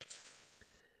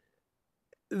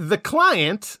 The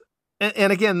client,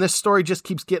 and again, this story just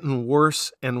keeps getting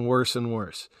worse and worse and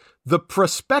worse. The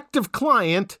prospective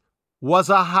client was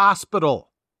a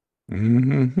hospital.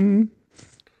 Mm-hmm.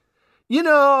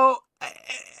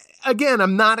 Again,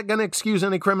 I'm not going to excuse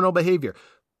any criminal behavior,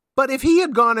 but if he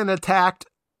had gone and attacked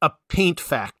a paint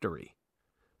factory,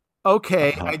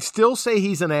 okay, I'd still say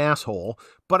he's an asshole,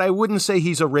 but I wouldn't say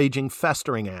he's a raging,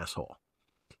 festering asshole.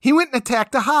 He went and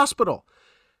attacked a hospital.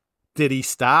 Did he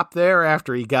stop there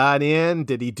after he got in?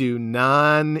 Did he do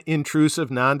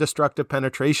non-intrusive, non-destructive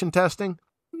penetration testing?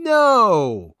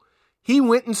 No. He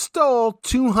went and stole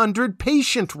 200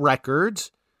 patient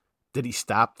records. Did he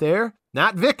stop there?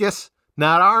 Not Viklas,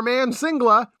 not our man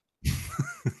Singla.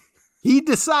 He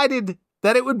decided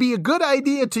that it would be a good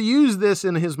idea to use this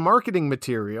in his marketing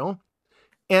material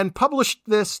and published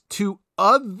this to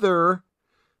other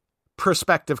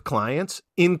prospective clients,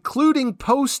 including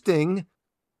posting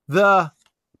the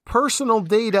personal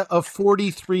data of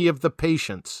 43 of the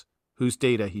patients whose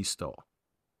data he stole.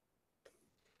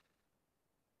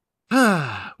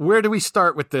 Where do we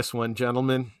start with this one,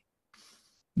 gentlemen?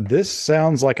 This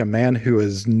sounds like a man who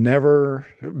has never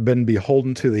been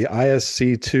beholden to the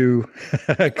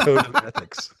ISC2 code of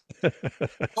ethics.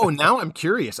 Oh, now I'm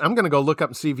curious. I'm going to go look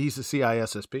up and see if he's a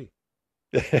CISSP.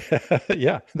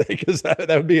 Yeah, because that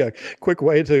would be a quick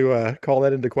way to call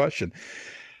that into question.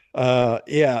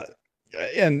 Yeah,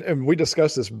 and we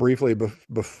discussed this briefly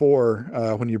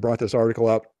before when you brought this article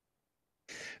up.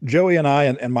 Joey and I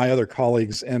and my other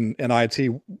colleagues in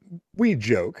IT, we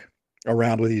joke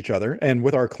around with each other and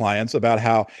with our clients about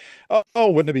how,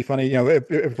 wouldn't it be funny,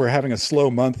 if we're having a slow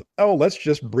month, let's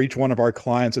just breach one of our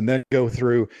clients and then go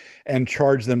through and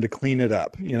charge them to clean it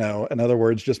up. In other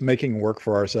words, just making work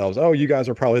for ourselves. Oh, you guys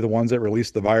are probably the ones that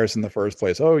released the virus in the first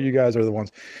place. Oh, you guys are the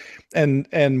ones. And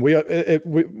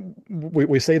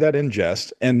we say that in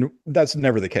jest, and that's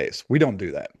never the case. We don't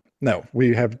do that. No,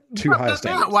 we have too high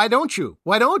standards. Why don't you?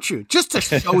 Just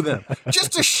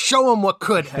to show them, what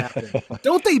could happen.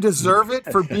 Don't they deserve it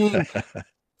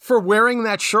for wearing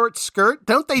that short skirt?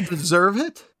 Don't they deserve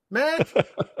it, man?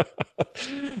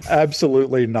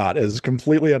 Absolutely not. It is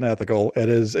completely unethical.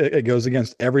 It goes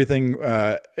against everything,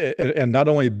 and not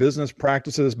only business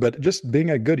practices, but just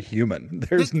being a good human.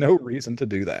 There's no reason to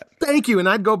do that. Thank you. And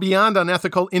I'd go beyond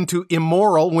unethical into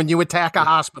immoral when you attack a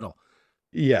hospital.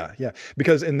 Yeah.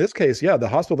 Because in this case, the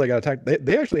hospital they got attacked,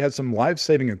 they actually had some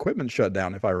life-saving equipment shut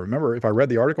down, if I read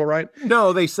the article right.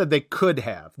 No, they said they could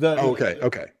have. Okay.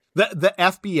 The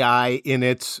FBI, in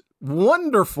its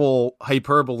wonderful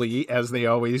hyperbole, as they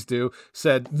always do,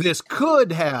 said this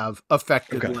could have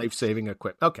affected life-saving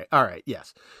equipment. Okay, all right,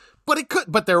 yes. But it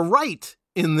could, but they're right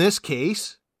in this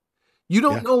case. You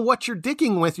don't know what you're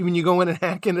digging with when you go in and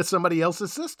hack into somebody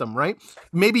else's system, right?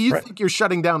 Maybe you think you're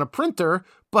shutting down a printer,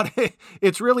 but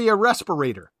it's really a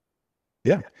respirator.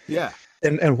 Yeah.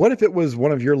 And what if it was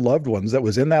one of your loved ones that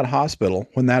was in that hospital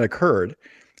when that occurred,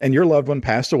 and your loved one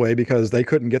passed away because they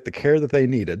couldn't get the care that they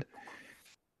needed,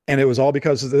 and it was all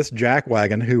because of this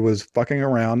jackwagon who was fucking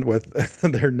around with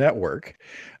their network?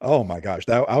 Oh my gosh,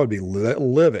 I would be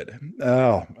livid.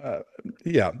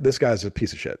 This guy's a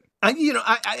piece of shit.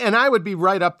 I would be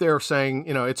right up there saying,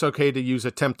 it's okay to use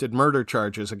attempted murder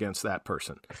charges against that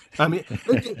person. I mean,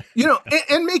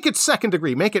 and make it second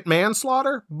degree, make it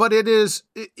manslaughter, but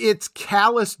it's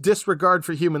callous disregard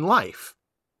for human life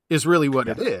is really what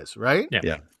it is, right?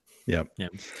 Yeah.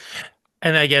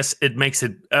 And I guess it makes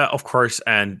it, of course,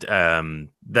 and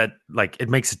it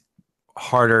makes it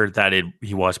harder that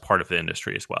he was part of the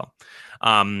industry as well.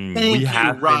 Thank you,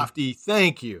 Rafty.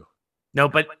 Thank you. No,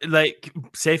 but like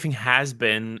Safing has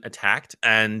been attacked,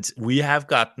 and we have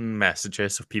gotten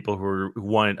messages of people who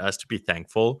wanted us to be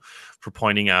thankful for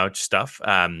pointing out stuff.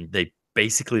 They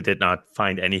basically did not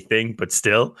find anything, but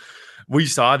still, we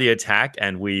saw the attack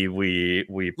and we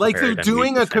like they're prepared and we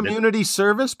doing a defended. community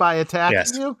service by attacking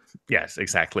Yes. you. Yes,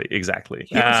 exactly. Here's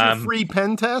your free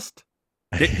pen test.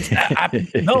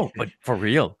 No, but for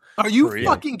real. Are you For real.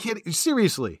 fucking kidding?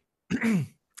 Seriously?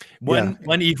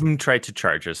 One even tried to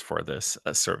charge us for this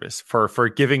service for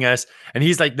giving us, and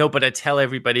he's like, no, but I tell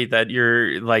everybody that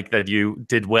you're like that you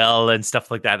did well and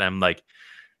stuff like that. I'm like,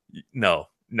 no,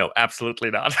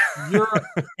 absolutely not.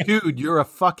 You're a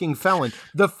fucking felon.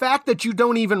 The fact that you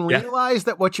don't even realize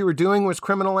that what you were doing was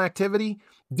criminal activity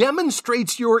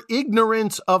demonstrates your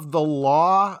ignorance of the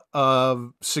law,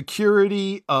 of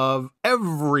security, of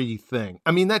everything.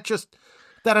 I mean, that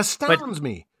astounds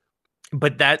me.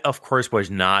 But that, of course,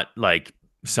 was not like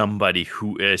somebody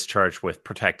who is charged with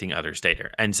protecting others' data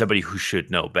and somebody who should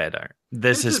know better.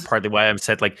 This is partly why I'm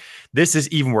said, like, this is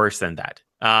even worse than that.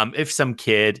 If some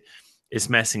kid is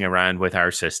messing around with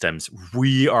our systems,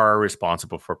 we are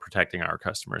responsible for protecting our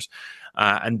customers.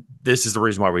 And this is the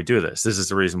reason why we do this. This is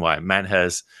the reason why Matt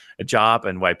has a job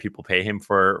and why people pay him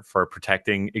for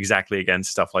protecting exactly against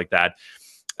stuff like that.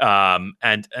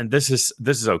 And this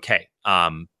is okay.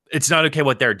 It's not okay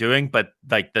what they're doing, but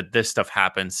like that this stuff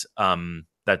happens,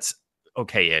 that's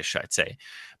okay-ish, I'd say.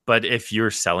 But if you're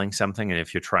selling something and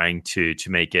if you're trying to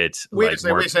make it wait a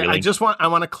second. I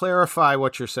want to clarify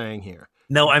what you're saying here.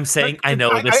 No, I'm saying I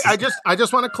know I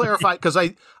just want to clarify because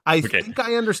I think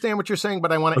I understand what you're saying,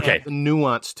 but I want to add the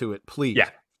nuance to it, please. Yeah.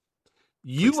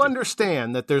 You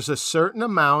understand that there's a certain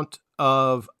amount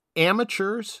of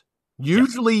amateurs,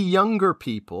 usually younger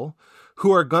people,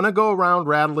 who are going to go around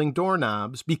rattling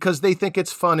doorknobs because they think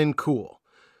it's fun and cool.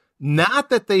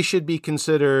 Not that they should be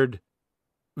considered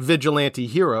vigilante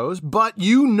heroes, but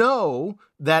you know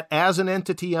that as an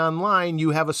entity online,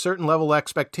 you have a certain level of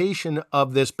expectation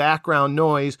of this background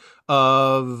noise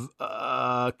of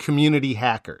community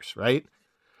hackers, right?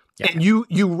 Yeah. And you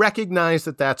recognize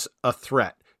that that's a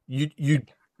threat.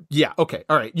 Yeah. Okay.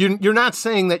 All right. You're not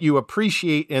saying that you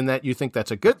appreciate and that you think that's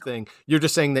a good thing. You're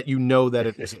just saying that you know that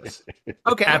it exists.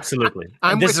 Okay. Absolutely.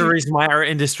 This is the reason why our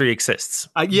industry exists.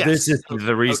 Yes. This is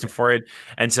the reason for it.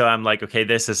 And so I'm like, okay,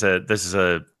 this is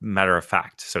a matter of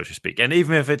fact, so to speak. And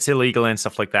even if it's illegal and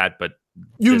stuff like that, but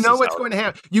you know it's going to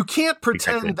happen. You can't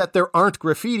pretend that there aren't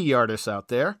graffiti artists out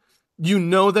there. You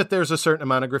know that there's a certain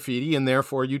amount of graffiti and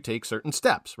therefore you take certain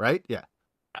steps, right? Yeah.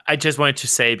 I just wanted to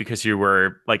say, because you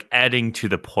were like adding to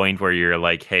the point where you're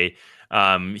like, hey,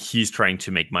 he's trying to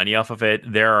make money off of it.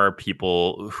 There are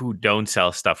people who don't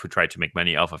sell stuff who try to make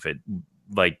money off of it.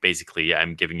 Like basically,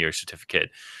 I'm giving you a certificate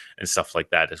and stuff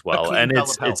like that as well. And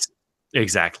it's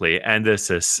exactly. And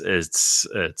this is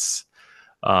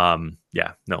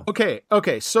no.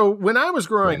 Okay. So when I was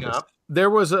growing up, there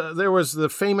was the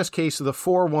famous case of the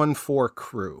 414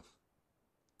 crew,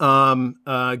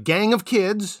 gang of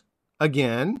kids.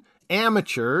 Again,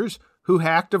 amateurs who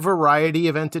hacked a variety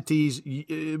of entities,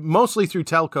 mostly through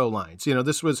telco lines. You know,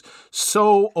 this was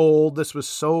so old. This was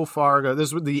so far ago.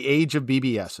 This was the age of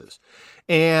BBSs.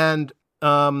 And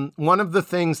one of the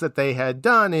things that they had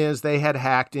done is they had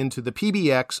hacked into the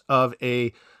PBX of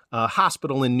a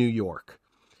hospital in New York.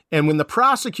 And when the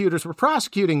prosecutors were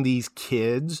prosecuting these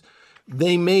kids,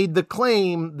 they made the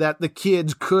claim that the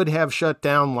kids could have shut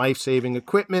down life-saving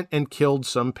equipment and killed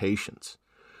some patients.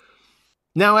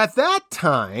 Now, at that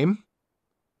time,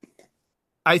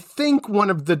 I think one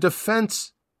of the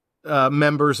defense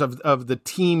members of the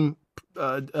team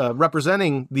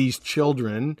representing these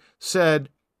children said,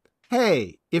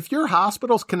 hey, if your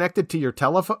hospital's connected to your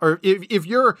telephone, or if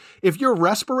your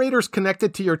respirator's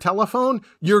connected to your telephone,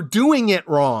 you're doing it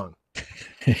wrong.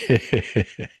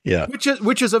 Yeah.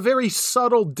 Which is a very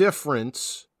subtle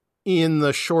difference in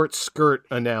the short skirt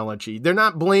analogy. They're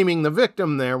not blaming the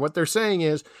victim there. What they're saying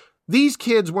is, these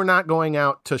kids were not going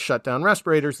out to shut down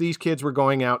respirators. These kids were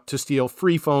going out to steal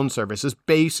free phone services,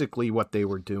 basically what they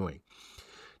were doing.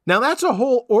 Now, that's a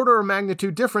whole order of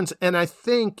magnitude difference, and I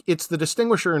think it's the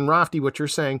distinguisher in Rafty, what you're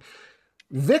saying.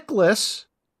 Vickless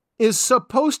is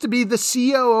supposed to be the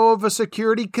COO of a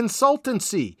security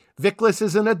consultancy. Vickless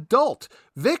is an adult.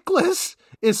 Vickless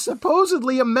is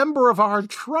supposedly a member of our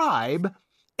tribe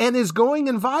and is going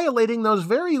and violating those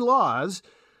very laws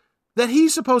that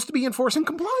he's supposed to be enforcing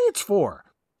compliance for.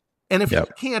 And if you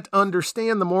can't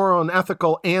understand the moral and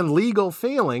ethical and legal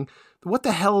failing, what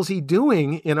the hell is he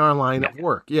doing in our line of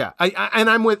work? Yeah.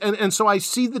 And so I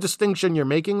see the distinction you're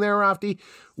making there, Rafty.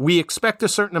 We expect a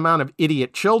certain amount of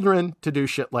idiot children to do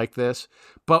shit like this,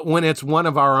 but when it's one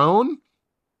of our own,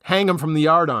 hang him from the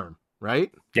yardarm,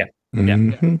 right? Yeah.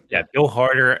 Mhm. Yeah. Go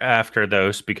harder after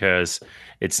those because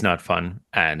it's not fun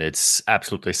and it's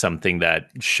absolutely something that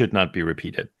should not be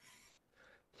repeated.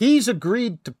 He's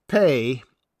agreed to pay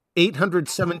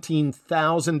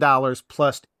 $817,000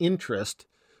 plus interest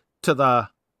to the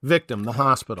victim, the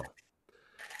hospital.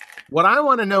 What I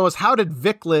want to know is, how did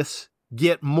Vickless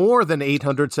get more than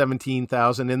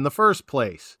 $817,000 in the first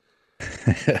place?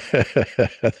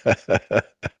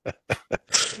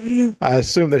 I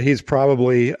assume that he's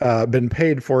probably been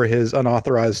paid for his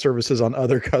unauthorized services on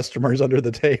other customers under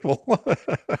the table.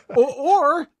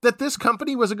 or that this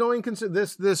company was a going concern.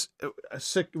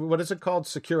 What is it called?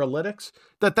 Securalytics.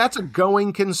 That's a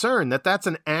going concern. That's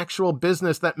an actual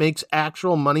business that makes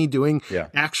actual money doing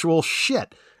actual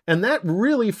shit. And that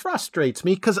really frustrates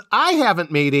me because I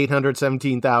haven't made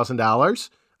 $817,000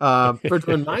 for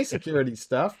doing my security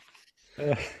stuff.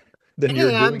 Then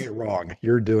you're doing it wrong.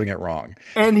 You're doing it wrong.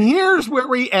 And here's where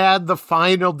we add the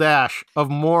final dash of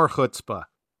more chutzpah.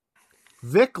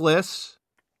 Vickless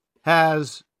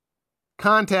has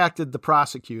contacted the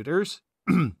prosecutors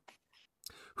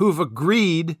who've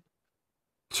agreed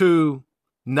to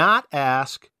not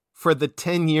ask for the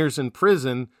 10 years in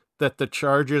prison that the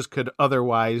charges could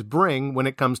otherwise bring when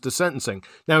it comes to sentencing.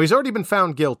 Now, he's already been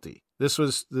found guilty. This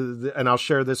was, and I'll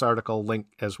share this article link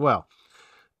as well.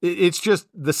 It's just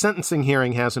the sentencing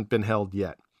hearing hasn't been held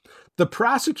yet. The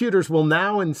prosecutors will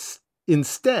now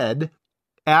instead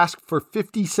ask for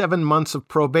 57 months of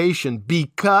probation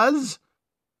because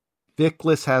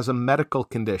Vickless has a medical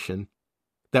condition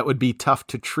that would be tough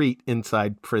to treat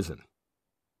inside prison.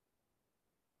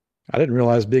 I didn't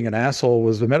realize being an asshole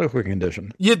was a medical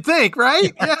condition. You'd think,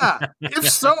 right? Yeah. If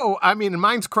so, I mean,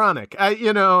 mine's chronic. Right.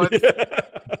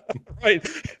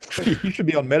 You should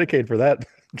be on Medicaid for that.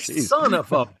 Jeez. Son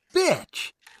of a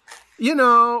bitch.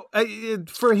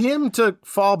 For him to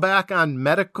fall back on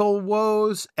medical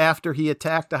woes after he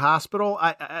attacked a hospital,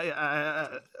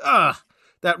 that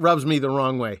rubs me the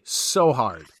wrong way so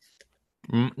hard.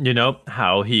 You know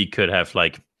how he could have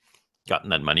gotten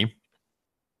that money?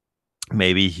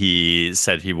 Maybe he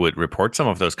said he would report some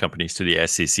of those companies to the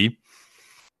SEC.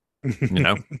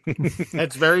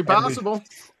 It's very possible.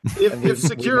 If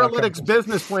Securalytics'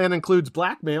 business plan includes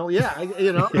blackmail,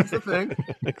 that's the thing.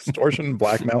 Extortion,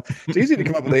 blackmail. It's easy to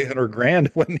come up with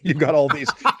 $800,000 when you've got all these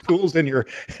tools in your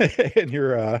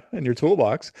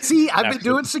toolbox. See, I've been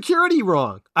doing security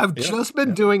wrong. I've just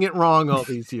been doing it wrong all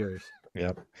these years.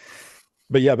 Yep.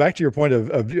 But back to your point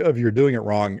of you're doing it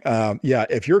wrong.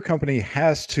 If your company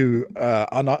has to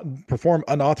perform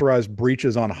unauthorized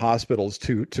breaches on hospitals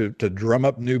to drum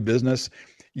up new business,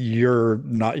 you're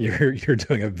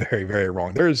doing it very, very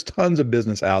wrong. There's tons of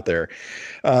business out there.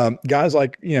 Guys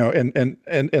like,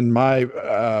 in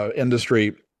my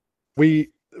industry,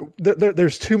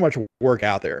 there's too much work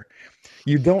out there.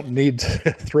 You don't need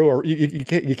to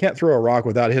you can't throw a rock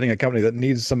without hitting a company that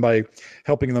needs somebody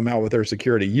helping them out with their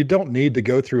security. You don't need to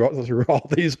go through all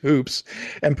these hoops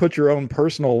and put your own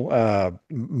personal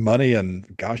money and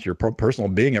your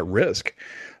personal being at risk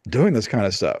doing this kind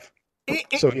of stuff.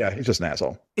 He's just an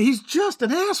asshole. He's just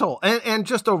an asshole, and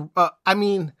just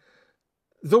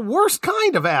the worst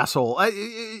kind of asshole.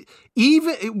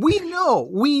 Even we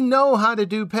know how to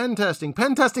do pen testing.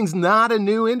 Pen testing's not a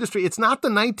new industry. It's not the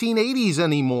 1980s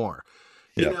anymore.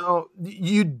 Yeah.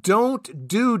 You don't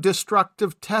do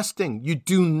destructive testing. You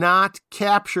do not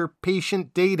capture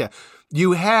patient data.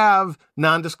 You have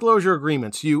non-disclosure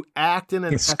agreements. You act in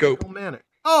an ethical manner.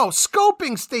 Oh,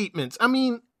 scoping statements. I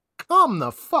mean, come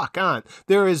the fuck on.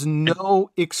 There is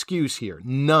no excuse here.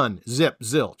 None. Zip,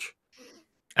 zilch.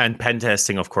 And pen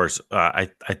testing, of course, I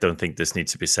don't think this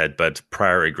needs to be said, but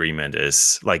prior agreement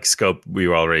is scope. We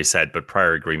already said, but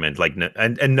prior agreement,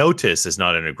 and notice is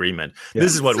not an agreement. Yeah.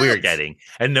 This is what we're getting.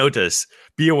 And notice,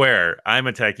 be aware, I'm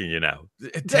attacking you now.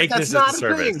 Take this as a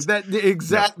service.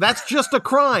 That's just a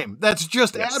crime. That's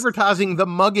just advertising the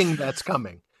mugging that's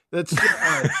coming. That's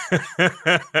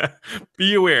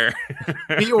be aware.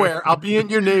 Be aware. I'll be in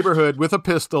your neighborhood with a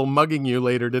pistol mugging you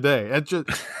later today. That's just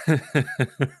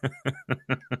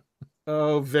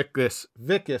Oh, Vickus.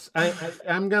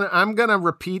 I'm gonna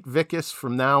repeat Vickus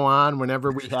from now on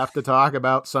whenever we have to talk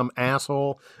about some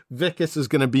asshole. Vickus is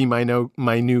gonna be my new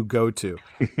go-to.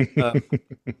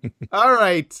 All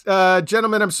right,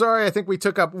 gentlemen. I'm sorry. I think we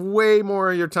took up way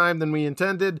more of your time than we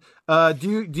intended.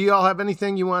 Do you all have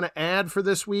anything you want to add for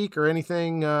this week, or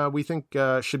anything we think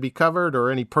should be covered,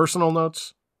 or any personal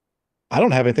notes? I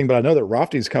don't have anything, but I know that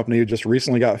Rafti's company just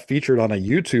recently got featured on a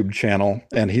YouTube channel,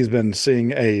 and he's been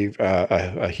seeing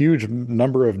a huge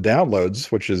number of downloads,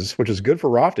 which is good for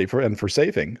Rafti and for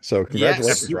Safing. So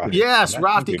congratulations, Rafti. Yes,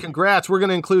 Rafti, congrats. We're going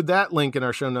to include that link in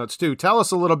our show notes too. Tell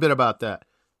us a little bit about that.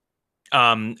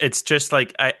 It's just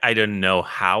like I don't know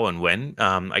how and when.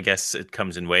 I guess it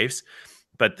comes in waves,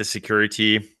 but the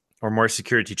security or more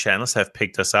security channels have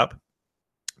picked us up.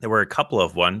 There were a couple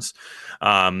of ones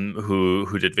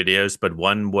who did videos, but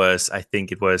one was, I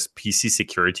think it was PC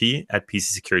Security at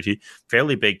PC Security,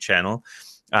 fairly big channel,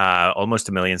 almost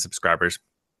 1 million subscribers,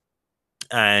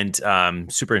 and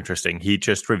super interesting. He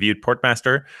just reviewed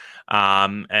Portmaster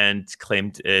and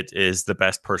claimed it is the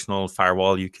best personal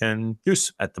firewall you can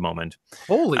use at the moment.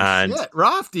 Holy shit,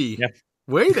 Rafti! Yeah.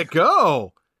 Way to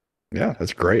go! Yeah,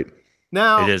 that's great.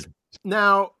 Now, it is.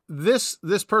 Now, this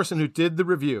person who did the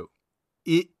review,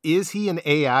 is he an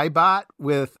AI bot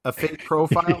with a fake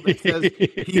profile that says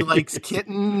he likes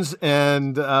kittens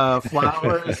and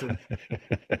flowers?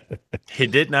 He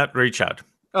did not reach out.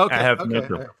 Okay, I have no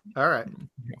proof. All right.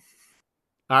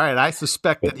 All right. I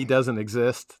suspect that he doesn't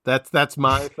exist. That's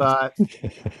my thought.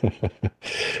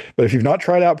 But if you've not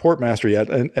tried out Portmaster yet,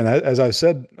 and as I've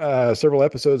said several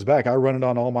episodes back, I run it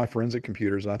on all my forensic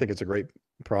computers, and I think it's a great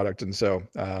product. And so,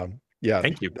 yeah,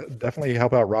 thank you. Definitely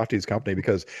help out Rafti's company,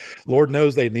 because Lord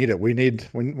knows they need it. We need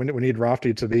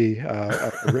Rafti to be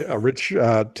a rich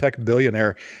tech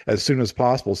billionaire as soon as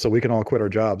possible, so we can all quit our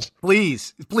jobs.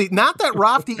 Please. Not that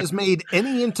Rafti has made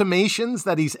any intimations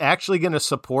that he's actually going to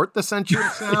support the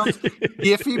Sentient Sounds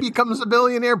if he becomes a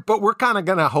billionaire, but we're kind of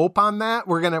going to hope on that.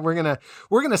 We're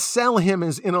gonna sell him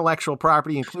his intellectual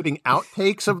property, including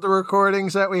outtakes of the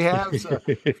recordings that we have. So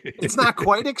it's not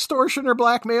quite extortion or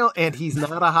blackmail, and he's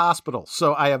not a hospital.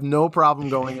 So I have no problem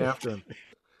going after him.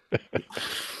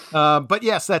 But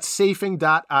yes, that's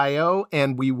safing.io,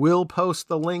 and we will post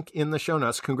the link in the show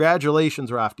notes.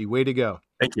 Congratulations, Rafti. Way to go.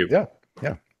 Thank you. Yeah.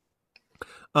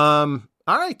 All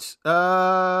right. When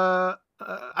are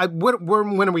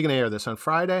we going to air this? On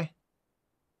Friday?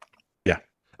 Yeah.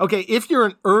 Okay, if you're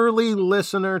an early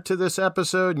listener to this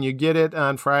episode and you get it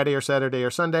on Friday or Saturday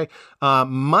or Sunday,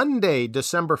 Monday,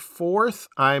 December 4th,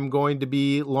 I'm going to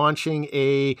be launching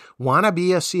a Wanna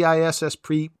Be a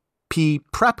CISSP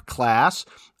prep class,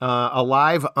 a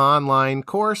live online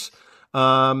course.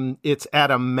 It's at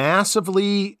a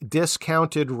massively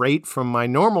discounted rate from my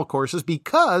normal courses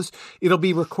because it'll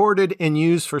be recorded and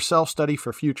used for self-study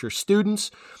for future students.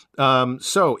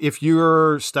 So if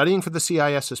you're studying for the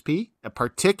CISSP,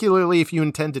 particularly if you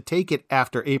intend to take it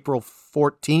after April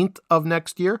 14th of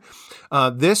next year,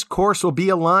 this course will be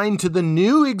aligned to the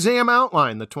new exam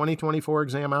outline, the 2024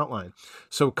 exam outline.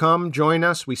 So come join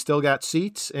us. We still got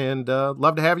seats, and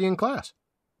love to have you in class.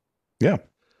 Yeah.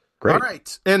 Great. All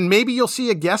right. And maybe you'll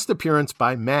see a guest appearance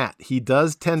by Matt. He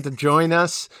does tend to join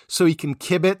us so he can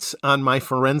kibitz on my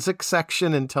forensic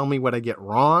section and tell me what I get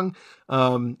wrong.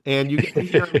 And you get to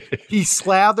hear him. He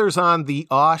slathers on the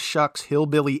aw shucks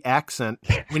hillbilly accent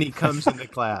when he comes into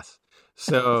class.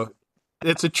 So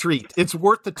it's a treat. It's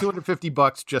worth the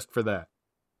 $250 just for that.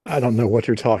 I don't know what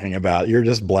you're talking about. You're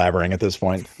just blabbering at this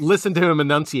point. Listen to him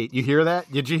enunciate. You hear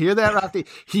that? Did you hear that, Rafti?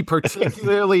 He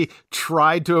particularly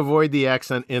tried to avoid the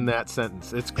accent in that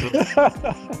sentence. It's cool.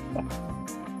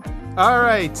 All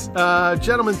right.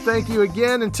 Gentlemen, thank you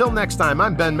again. Until next time,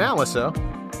 I'm Ben Malisow.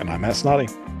 And I'm Matt Snoddy.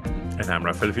 And I'm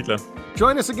Raphael Fiedler.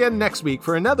 Join us again next week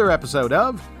for another episode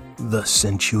of The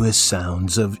Sensuous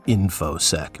Sounds of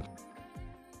InfoSec.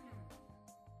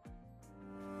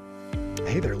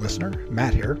 Hey there, listener.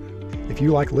 Matt here. If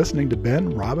you like listening to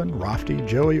Ben, Robin, Rafti,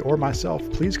 Joey, or myself,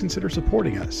 please consider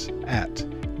supporting us at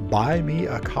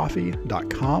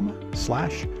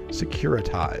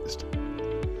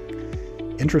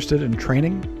buymeacoffee.com/securitized. Interested in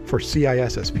training for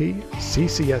CISSP,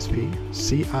 CCSP,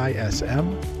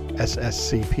 CISM,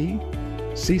 SSCP,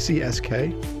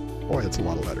 CCSK, boy, that's a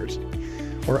lot of letters,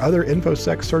 or other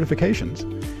InfoSec certifications?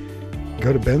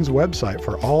 Go to Ben's website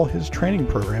for all his training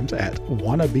programs at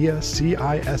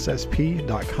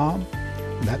wannabeacissp.com.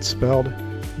 That's spelled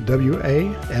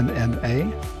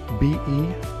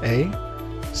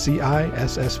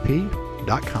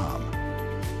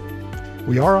WANNABEACISSP.com.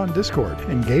 We are on Discord.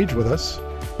 Engage with us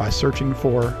by searching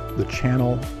for the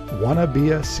channel Wanna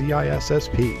Be a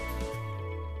CISSP.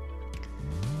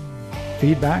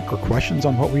 Feedback or questions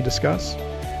on what we discuss?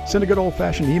 Send a good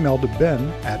old-fashioned email to Ben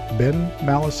at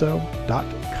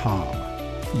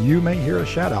benmalisow.com. You may hear a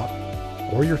shout-out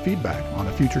or your feedback on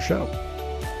a future show.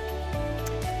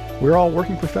 We're all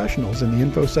working professionals in the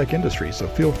InfoSec industry, so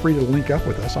feel free to link up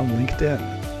with us on LinkedIn.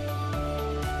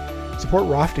 Support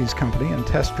Rofty's company and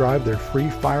test drive their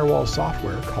free firewall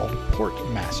software called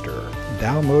Portmaster,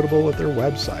 downloadable at their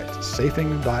website,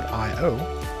 safing.io,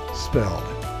 spelled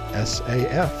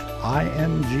SAFING.io.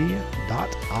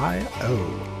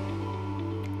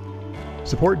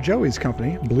 Support Joey's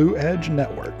company, Blue Edge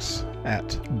Networks, at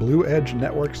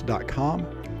blueedgenetworks.com,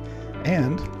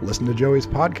 and listen to Joey's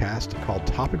podcast called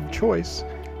Topic of Choice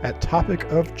at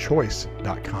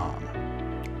topicofchoice.com.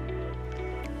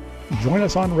 Join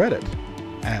us on Reddit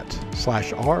at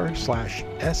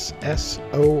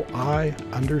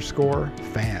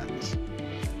 /r/SSOI_fans.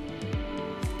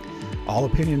 All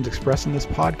opinions expressed in this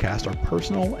podcast are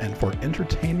personal and for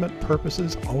entertainment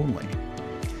purposes only.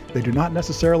 They do not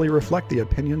necessarily reflect the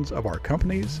opinions of our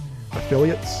companies,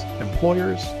 affiliates,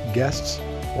 employers, guests,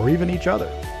 or even each other.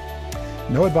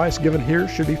 No advice given here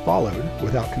should be followed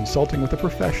without consulting with a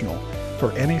professional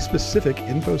for any specific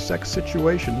InfoSec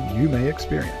situation you may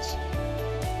experience.